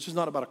spiritual leaders, it's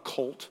not about a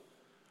cult.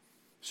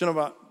 It's not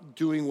about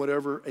doing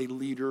whatever a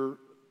leader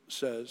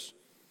says.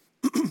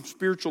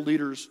 Spiritual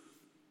leaders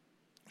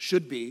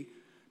should be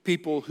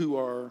people who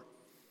are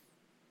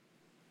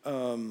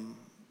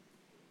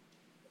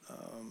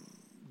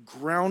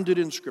grounded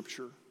in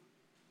Scripture,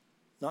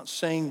 not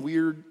saying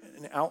weird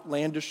and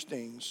outlandish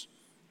things,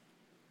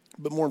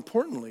 but more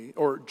importantly,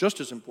 or just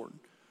as important,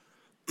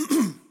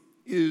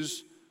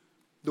 is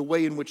the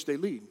way in which they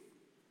lead.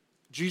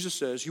 Jesus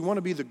says, you want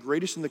to be the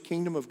greatest in the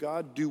kingdom of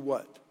God? Do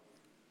what?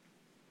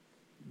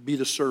 Be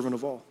the servant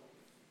of all.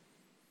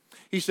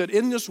 He said,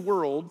 in this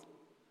world,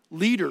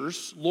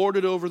 leaders lord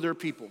it over their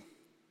people.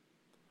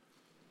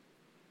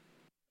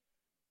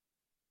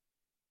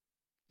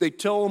 They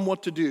tell them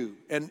what to do,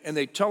 and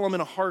they tell them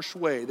in a harsh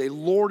way. They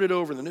lord it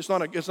over them.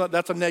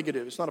 That's a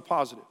negative. It's not a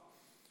positive.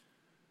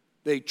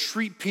 They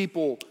treat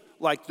people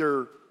like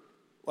they're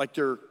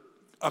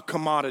a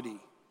commodity.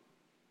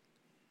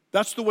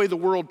 That's the way the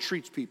world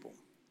treats people.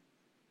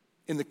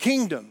 In the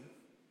kingdom,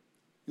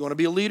 you want to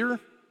be a leader?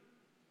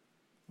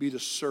 Be the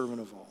servant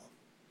of all.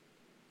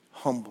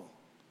 Humble.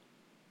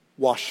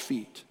 Wash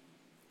feet.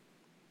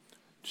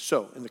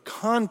 So, in the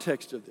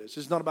context of this,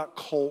 it's not about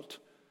cult.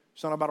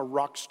 It's not about a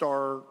rock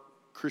star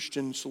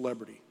Christian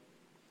celebrity.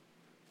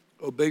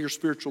 Obey your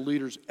spiritual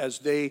leaders as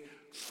they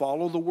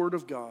follow the word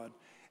of God,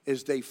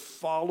 as they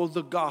follow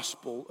the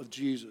gospel of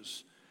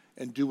Jesus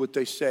and do what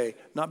they say.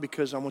 Not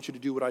because I want you to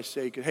do what I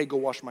say, hey, go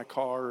wash my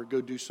car or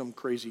go do some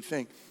crazy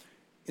thing.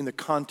 In the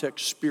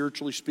context,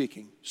 spiritually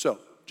speaking. So,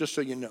 just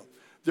so you know,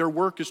 their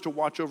work is to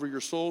watch over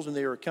your souls, and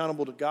they are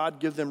accountable to God.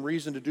 Give them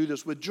reason to do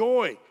this with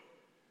joy,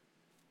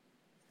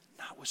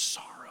 not with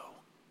sorrow.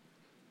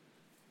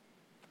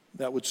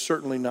 That would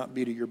certainly not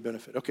be to your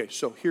benefit. Okay,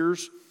 so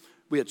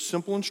we had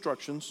simple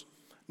instructions.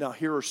 Now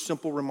here are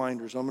simple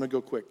reminders. I'm going to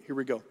go quick. Here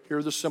we go. Here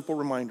are the simple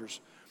reminders.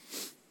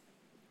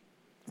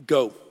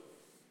 Go.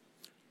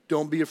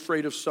 Don't be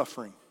afraid of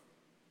suffering.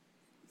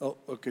 Oh,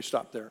 okay,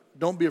 stop there.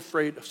 Don't be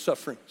afraid of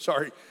suffering.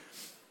 Sorry.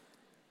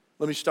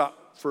 Let me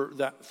stop for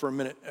that for a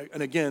minute.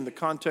 And again, the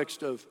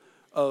context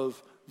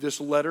of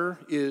this letter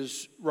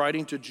is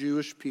writing to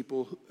Jewish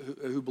people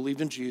who believed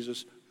in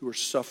Jesus, who are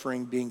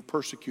suffering, being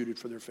persecuted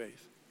for their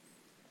faith.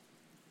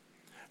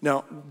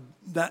 Now,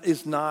 that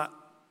is not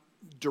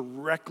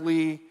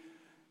directly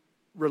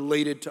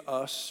related to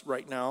us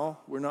right now.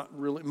 We're not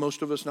really,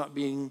 most of us not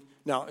being,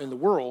 now in the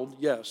world,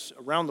 yes,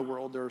 around the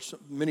world, there are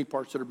many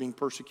parts that are being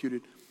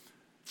persecuted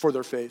for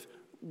their faith.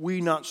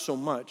 We not so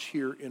much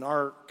here in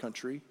our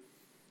country.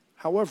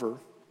 However,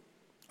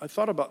 I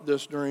thought about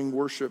this during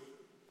worship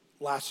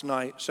last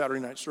night, Saturday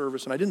night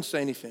service, and I didn't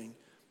say anything,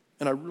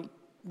 and I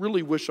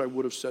really wish I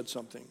would have said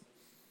something.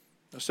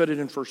 I said it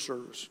in first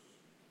service.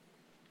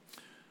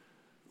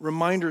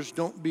 Reminders,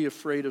 don't be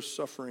afraid of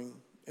suffering.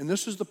 And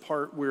this is the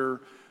part where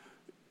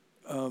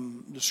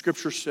the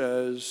scripture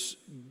says,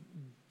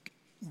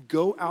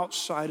 go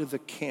outside of the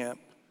camp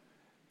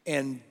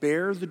and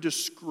bear the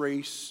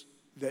disgrace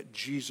that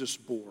Jesus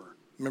bore.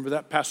 Remember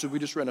that passage we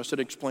just read? I said,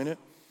 explain it.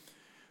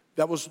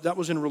 That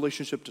was in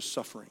relationship to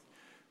suffering.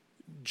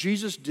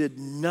 Jesus did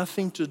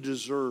nothing to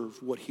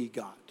deserve what he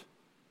got.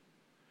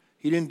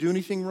 He didn't do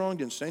anything wrong,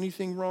 didn't say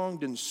anything wrong,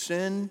 didn't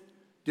sin,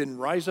 didn't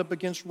rise up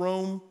against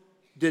Rome,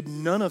 did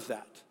none of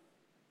that.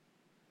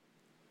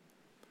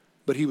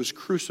 But he was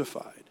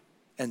crucified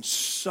and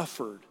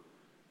suffered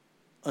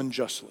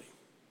unjustly.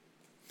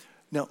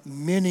 Now,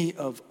 many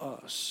of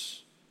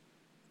us,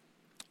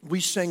 we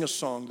sang a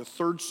song, the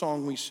third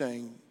song we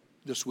sang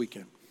this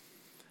weekend.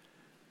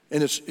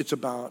 And it's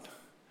about,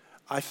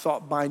 I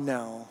thought by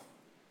now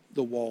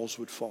the walls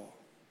would fall.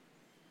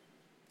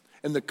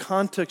 And the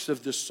context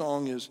of this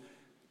song is,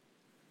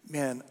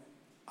 man,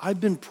 I've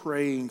been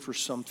praying for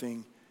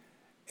something,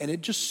 and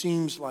it just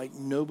seems like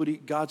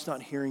God's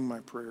not hearing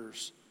my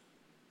prayers.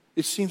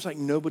 It seems like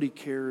nobody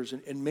cares.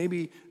 And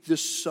maybe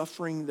this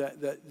suffering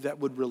that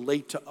would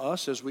relate to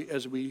us as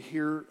we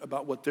hear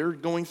about what they're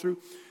going through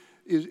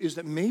is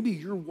that maybe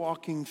you're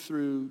walking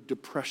through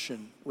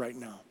depression right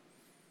now.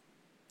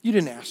 You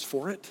didn't ask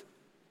for it.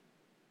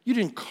 You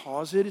didn't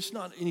cause it. It's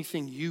not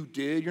anything you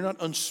did. You're not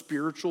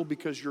unspiritual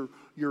because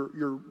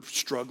you're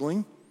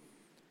struggling.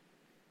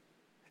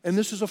 And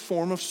this is a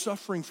form of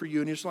suffering for you.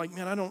 And it's like,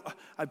 man,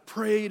 I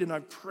prayed and I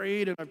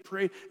prayed and I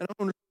prayed, and I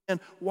don't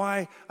understand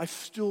why I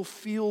still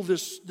feel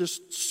this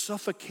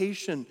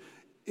suffocation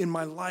in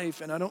my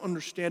life, and I don't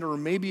understand. Or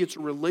maybe it's a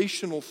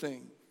relational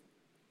thing.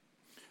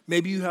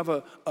 Maybe you have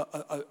a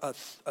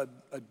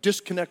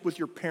disconnect with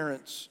your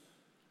parents,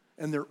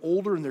 and they're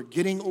older and they're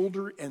getting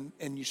older,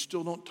 and you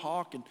still don't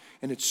talk,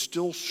 and it's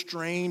still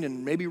strained,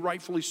 and maybe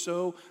rightfully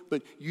so,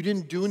 but you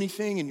didn't do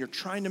anything and you're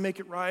trying to make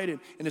it right, and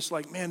it's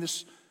like, man,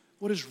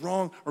 what is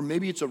wrong? Or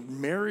maybe it's a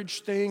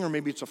marriage thing, or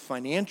maybe it's a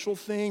financial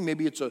thing,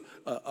 maybe it's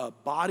a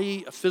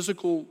body, a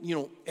physical,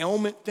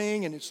 ailment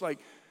thing, and it's like,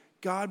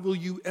 God, will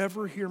you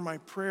ever hear my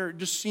prayer? It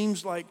just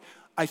seems like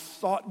I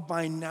thought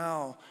by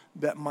now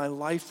that my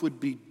life would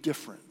be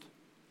different.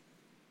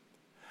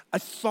 I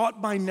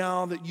thought by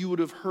now that you would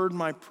have heard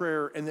my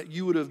prayer and that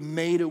you would have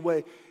made a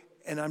way.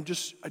 And I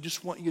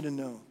just want you to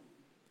know.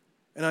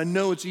 And I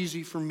know it's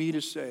easy for me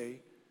to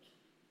say.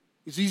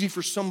 It's easy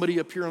for somebody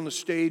up here on the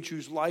stage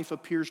whose life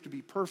appears to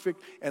be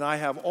perfect, and I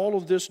have all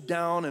of this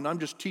down, and I'm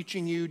just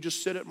teaching you,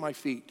 just sit at my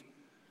feet.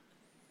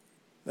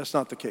 That's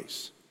not the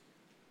case.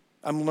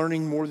 I'm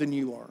learning more than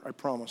you are, I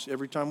promise.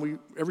 Every time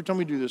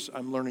we do this,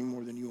 I'm learning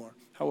more than you are.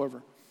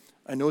 However,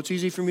 I know it's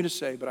easy for me to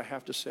say, but I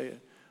have to say it.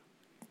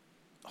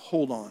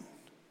 Hold on.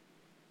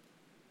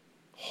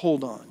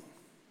 Hold on.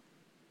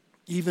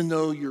 Even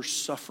though you're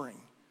suffering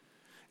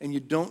and you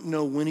don't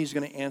know when he's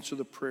going to answer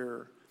the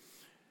prayer,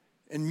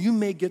 and you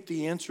may get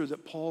the answer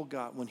that Paul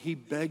got when he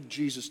begged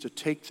Jesus to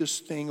take this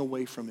thing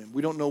away from him.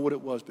 We don't know what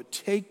it was, but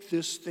take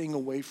this thing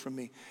away from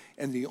me.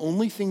 And the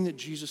only thing that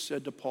Jesus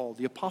said to Paul,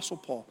 the Apostle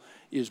Paul,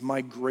 is,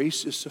 my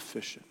grace is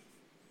sufficient.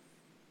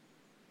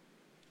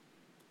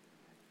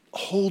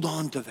 Hold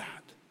on to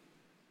that.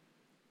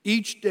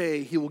 Each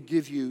day he will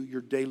give you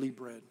your daily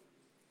bread.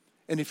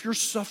 And if you're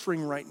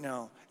suffering right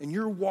now and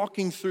you're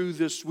walking through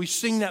this, we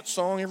sing that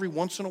song every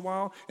once in a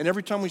while, and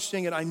every time we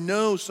sing it, I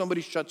know somebody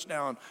shuts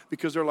down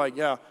because they're like,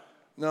 yeah,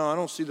 no, I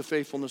don't see the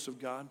faithfulness of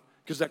God.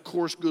 Because that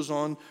chorus goes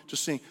on to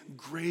sing,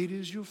 great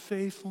is your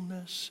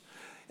faithfulness.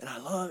 And I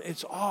love,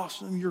 it's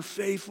awesome, you're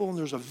faithful, and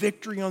there's a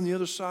victory on the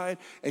other side.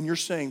 And you're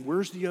saying,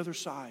 where's the other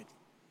side?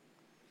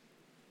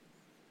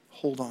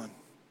 Hold on.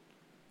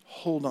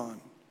 Hold on.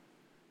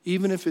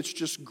 Even if it's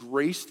just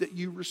grace that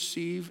you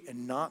receive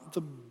and not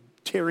the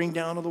tearing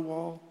down of the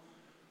wall,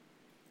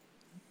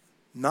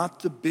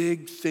 not the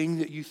big thing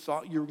that you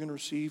thought you were going to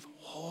receive,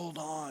 hold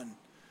on.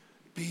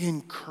 Be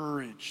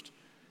encouraged.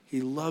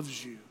 He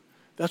loves you.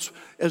 That's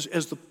as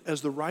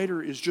the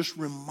writer is just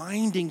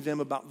reminding them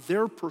about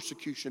their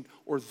persecution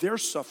or their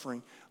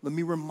suffering. Let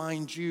me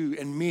remind you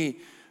and me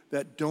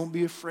that don't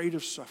be afraid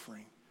of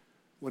suffering.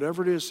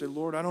 Whatever it is, say,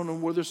 Lord, I don't know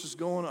where this is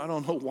going. I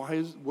don't know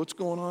what's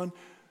going on,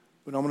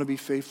 but I'm going to be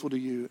faithful to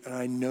you, and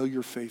I know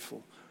you're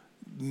faithful.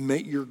 May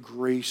your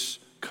grace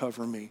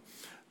cover me.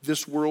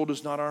 This world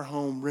is not our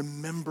home.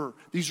 Remember,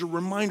 these are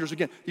reminders.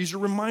 Again, these are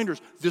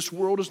reminders. This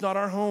world is not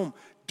our home.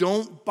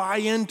 Don't buy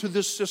into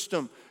this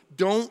system.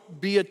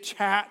 Don't be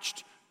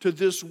attached to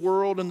this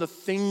world and the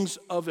things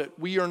of it.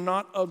 We are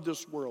not of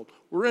this world.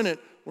 We're in it.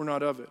 We're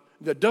not of it.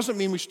 That doesn't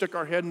mean we stick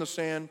our head in the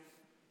sand.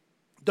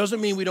 Doesn't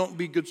mean we don't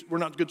be good. We're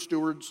not good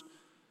stewards.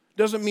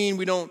 Doesn't mean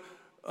we don't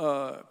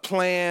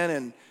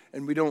plan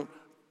and we don't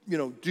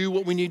do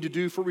what we need to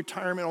do for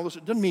retirement, all this.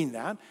 It doesn't mean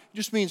that. It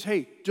just means,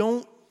 hey,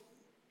 don't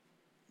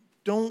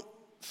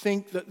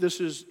think that this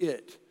is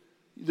it.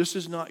 This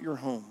is not your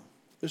home.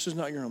 This is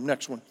not your home.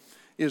 Next one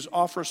is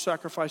offer a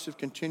sacrifice of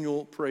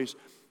continual praise.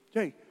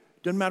 Hey,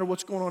 doesn't matter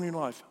what's going on in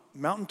your life.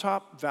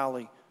 Mountaintop,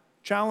 valley,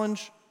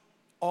 challenge,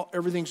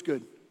 everything's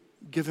good.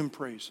 Give him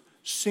praise.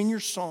 Sing your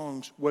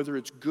songs, whether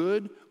it's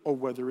good or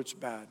whether it's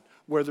bad,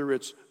 whether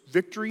it's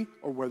victory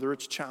or whether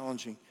it's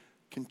challenging.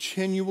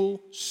 Continual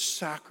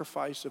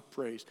sacrifice of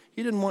praise.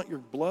 He didn't want your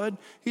blood.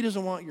 He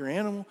doesn't want your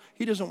animal.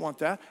 He doesn't want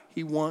that.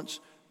 He wants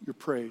your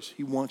praise.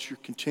 He wants your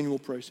continual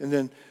praise. And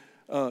then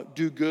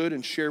do good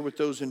and share with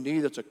those in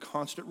need. That's a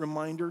constant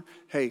reminder.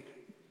 Hey,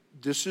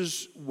 this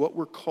is what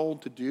we're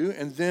called to do.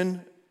 And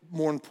then,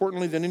 more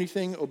importantly than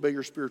anything, obey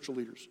your spiritual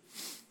leaders.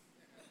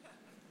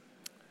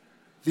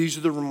 These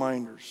are the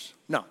reminders.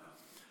 Now,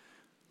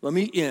 let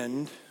me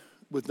end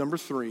with number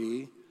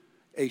 3,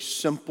 a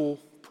simple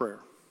prayer.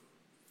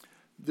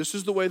 This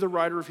is the way the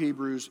writer of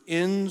Hebrews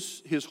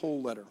ends his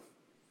whole letter.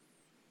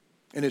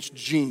 And it's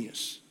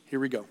genius. Here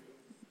we go.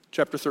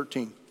 Chapter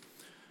 13,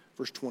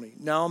 verse 20.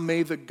 Now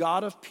may the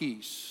God of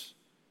peace,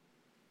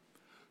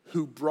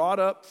 who brought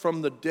up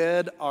from the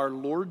dead our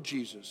Lord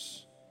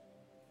Jesus,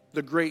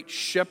 the great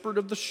shepherd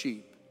of the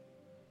sheep,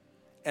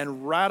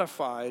 and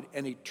ratified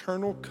an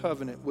eternal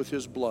covenant with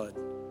his blood.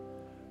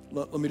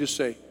 Let me just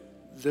say,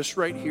 this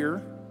right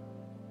here,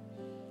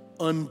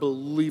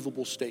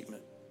 unbelievable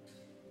statement.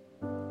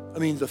 I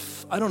mean,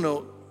 I don't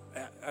know,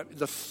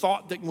 the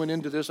thought that went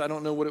into this, I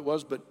don't know what it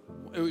was, but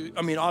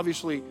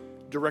obviously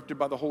directed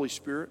by the Holy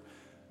Spirit.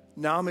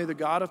 Now may the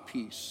God of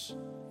peace,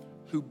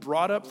 who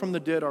brought up from the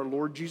dead our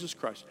Lord Jesus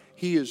Christ,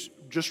 he is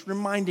just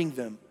reminding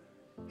them,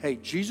 hey,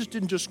 Jesus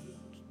didn't just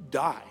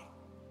die.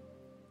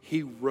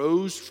 He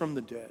rose from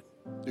the dead,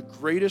 the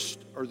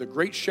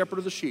great shepherd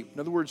of the sheep. In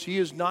other words, he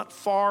is not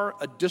far,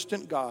 a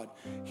distant God.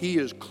 He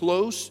is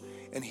close,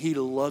 and he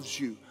loves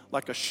you.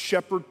 Like a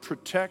shepherd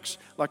protects,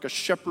 like a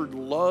shepherd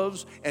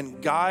loves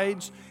and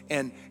guides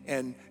and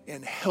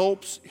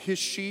helps his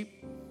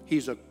sheep.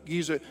 He's a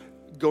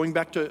going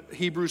back to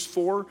Hebrews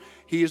 4,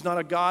 he is not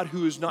a God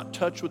who is not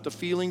touched with the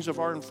feelings of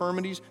our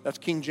infirmities. That's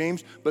King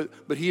James. But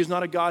he is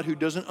not a God who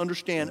doesn't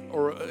understand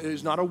or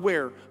is not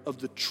aware of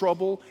the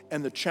trouble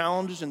and the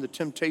challenges and the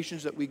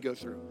temptations that we go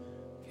through.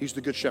 He's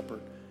the good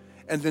shepherd.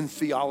 And then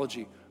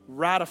theology,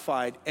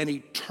 ratified an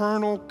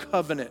eternal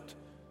covenant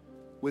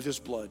with his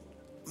blood.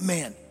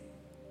 Man,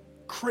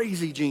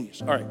 crazy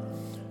genius. All right.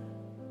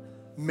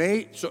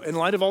 So in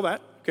light of all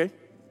that, okay,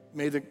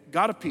 may the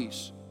God of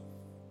peace,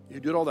 who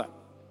did all that,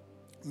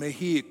 may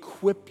he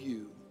equip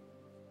you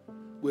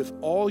with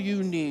all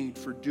you need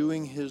for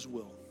doing his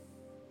will.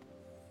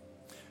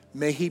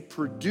 May he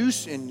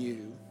produce in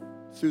you,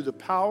 through the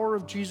power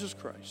of Jesus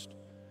Christ,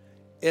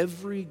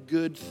 every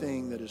good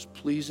thing that is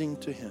pleasing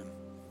to him.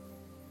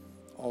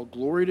 All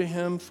glory to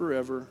him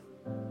forever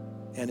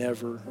and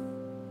ever.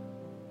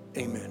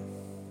 Amen.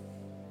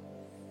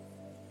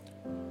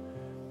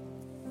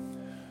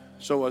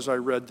 So as I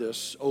read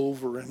this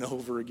over and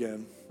over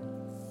again,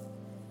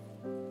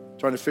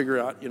 trying to figure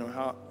out,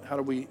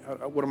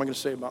 what am I going to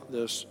say about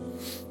this?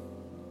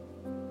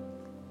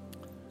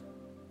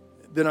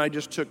 Then I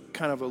just took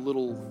kind of a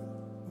little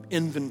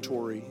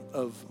inventory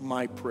of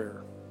my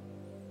prayer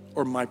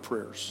or my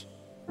prayers.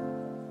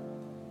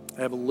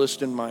 I have a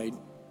list in my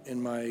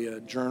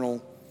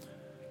journal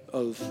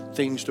of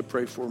things to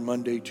pray for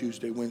Monday,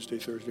 Tuesday, Wednesday,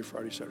 Thursday,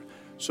 Friday, Saturday.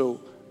 So,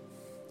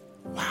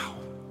 wow.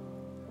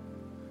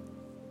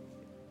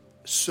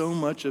 So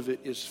much of it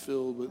is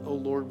filled with, oh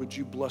Lord, would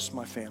you bless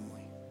my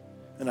family?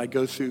 And I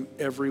go through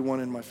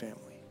everyone in my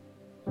family,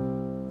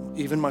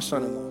 even my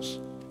son-in-laws.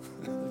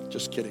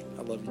 Just kidding.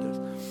 I love you, Dave.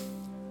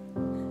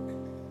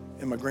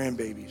 And my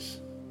grandbabies.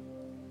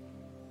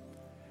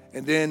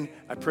 And then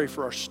I pray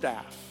for our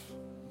staff.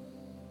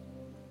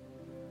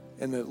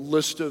 And the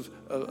list of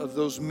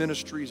those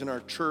ministries in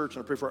our church.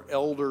 And I pray for our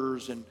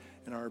elders and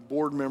our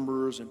board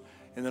members. And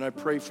then I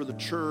pray for the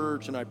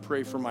church. And I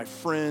pray for my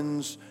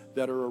friends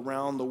that are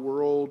around the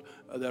world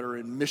that are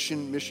in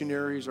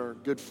missionaries, our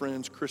good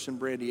friends, Chris and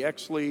Brandy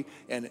Exley,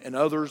 and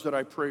others that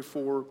I pray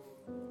for.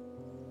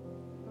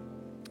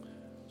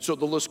 So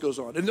the list goes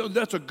on. And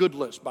that's a good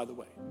list, by the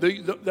way.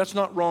 That's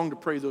not wrong to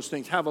pray those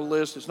things. Have a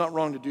list. It's not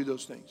wrong to do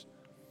those things.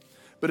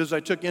 But as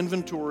I took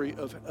inventory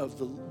of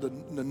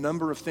the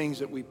number of things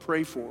that we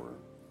pray for,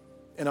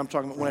 and I'm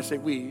talking about when I say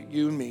we,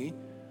 you and me,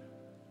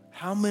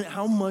 how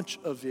much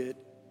of it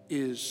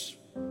is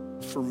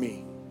for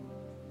me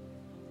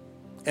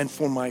and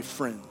for my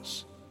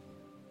friends?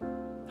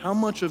 How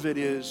much of it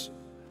is,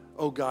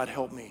 oh God,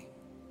 help me.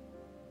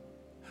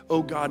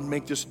 Oh God,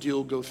 make this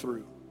deal go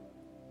through.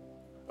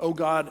 Oh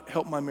God,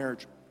 help my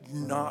marriage.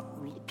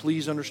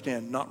 Please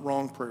understand, not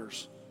wrong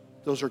prayers.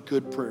 Those are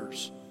good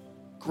prayers.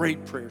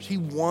 Great prayers. He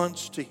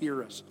wants to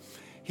hear us.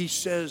 He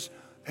says,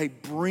 hey,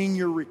 bring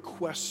your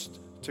request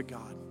to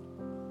God.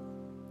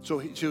 So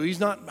he's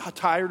not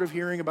tired of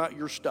hearing about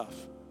your stuff.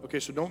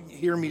 Okay, so don't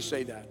hear me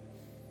say that.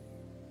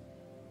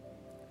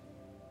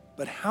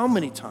 But how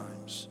many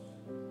times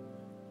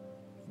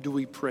do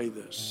we pray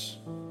this?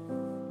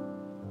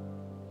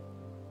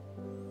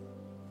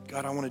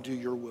 God, I want to do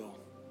your will.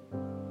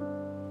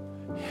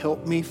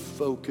 Help me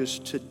focus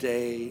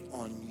today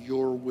on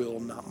your will,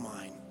 not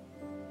mine.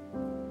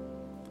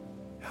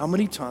 How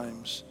many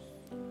times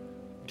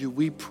do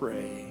we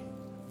pray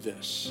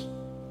this?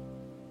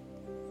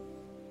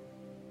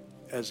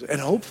 And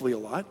hopefully a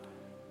lot.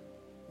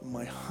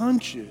 My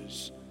hunch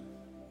is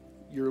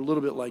you're a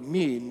little bit like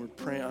me, and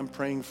I'm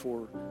praying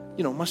for,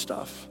 my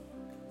stuff,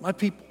 my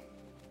people.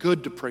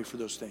 Good to pray for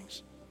those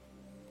things.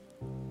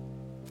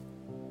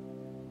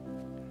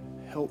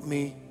 Help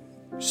me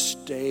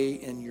stay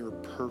in your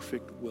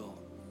perfect will.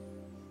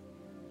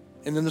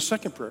 And then the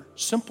second prayer,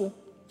 simple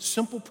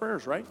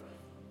prayers, right?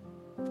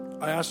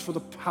 I ask for the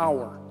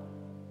power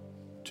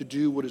to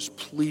do what is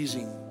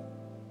pleasing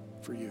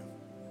for you.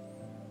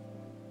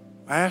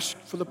 I ask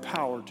for the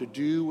power to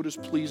do what is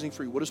pleasing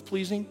for you. What is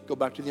pleasing? Go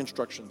back to the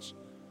instructions.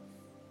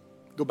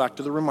 Go back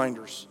to the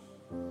reminders.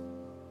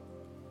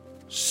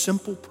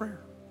 Simple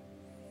prayer.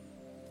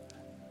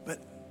 But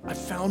I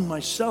found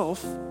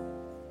myself,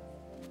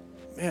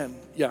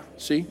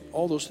 see,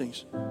 all those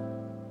things.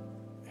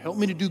 Help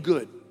me to do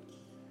good.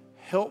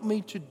 Help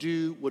me to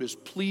do what is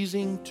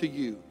pleasing to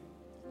you.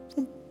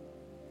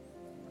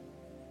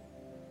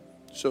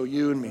 So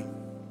you and me,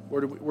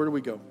 where do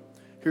we go?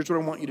 Here's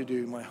what I want you to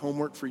do. My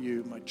homework for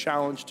you, my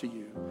challenge to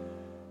you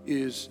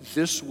is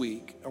this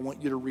week, I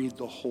want you to read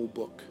the whole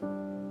book.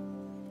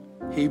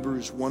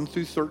 Hebrews 1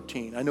 through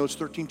 13. I know it's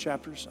 13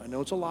 chapters. I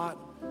know it's a lot.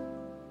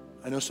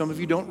 I know some of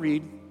you don't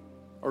read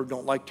or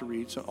don't like to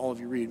read. So all of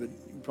you read, but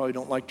you probably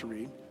don't like to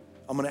read.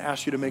 I'm going to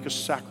ask you to make a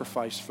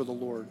sacrifice for the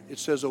Lord. It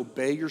says,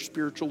 obey your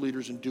spiritual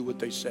leaders and do what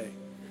they say.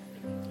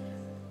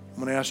 I'm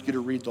going to ask you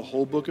to read the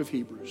whole book of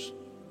Hebrews,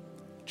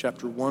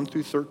 chapter 1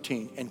 through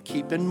 13. And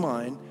keep in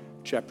mind,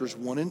 chapters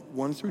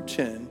 1 through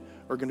 10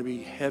 are going to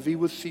be heavy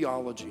with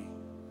theology.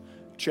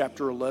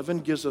 Chapter 11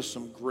 gives us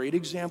some great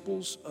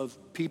examples of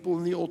people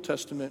in the Old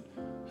Testament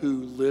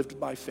who lived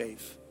by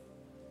faith.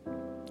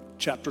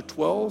 Chapter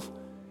 12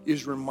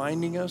 is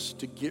reminding us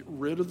to get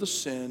rid of the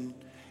sin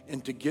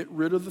and to get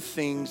rid of the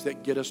things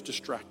that get us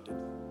distracted.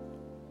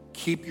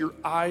 Keep your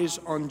eyes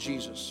on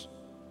Jesus.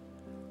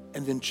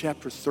 And then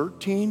chapter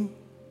 13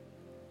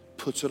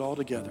 puts it all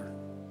together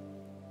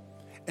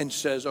and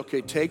says,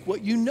 okay, take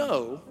what you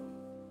know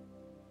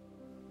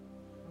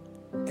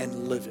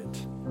and live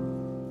it.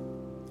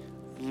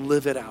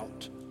 Live it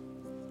out.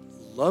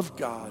 Love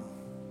God.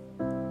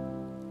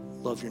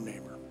 Love your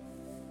neighbor.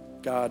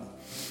 God,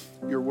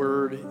 your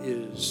word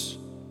is,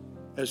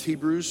 as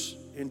Hebrews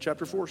in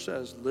chapter 4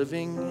 says,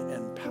 living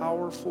and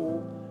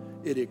powerful.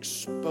 It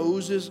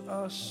exposes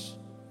us.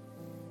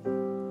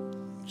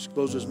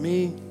 Exposes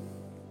me.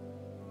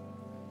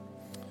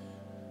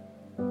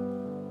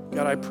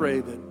 God, I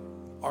pray that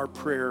our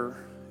prayer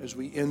as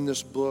we end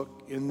this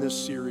book, in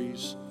this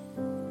series,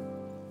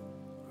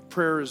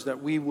 prayer is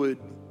that we would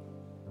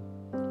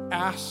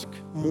ask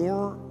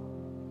more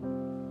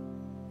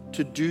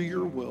to do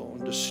your will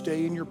and to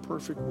stay in your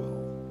perfect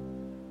will.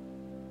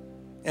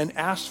 And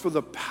ask for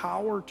the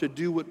power to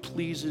do what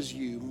pleases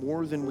you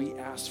more than we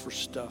ask for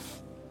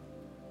stuff,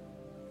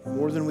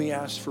 more than we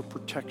ask for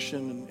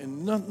protection.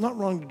 And not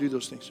wrong to do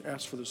those things,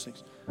 ask for those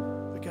things.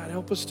 But God,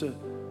 help us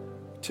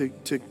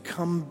to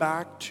come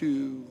back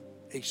to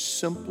a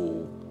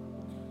simple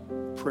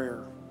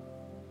prayer.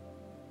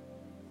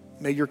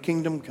 May your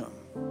kingdom come.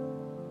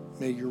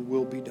 May your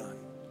will be done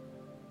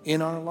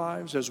in our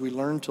lives as we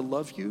learn to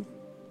love you,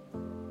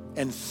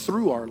 and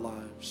through our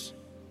lives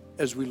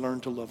as we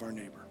learn to love our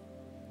neighbor.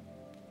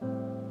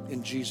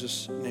 In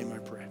Jesus' name I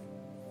pray.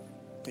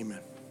 Amen.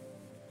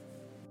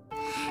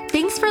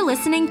 Thanks for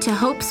listening to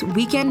Hope's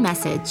weekend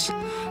message.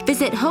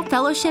 Visit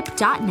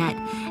hopefellowship.net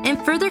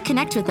and further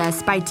connect with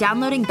us by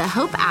downloading the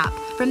Hope app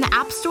from the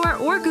App Store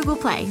or Google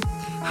Play.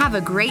 Have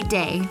a great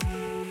day.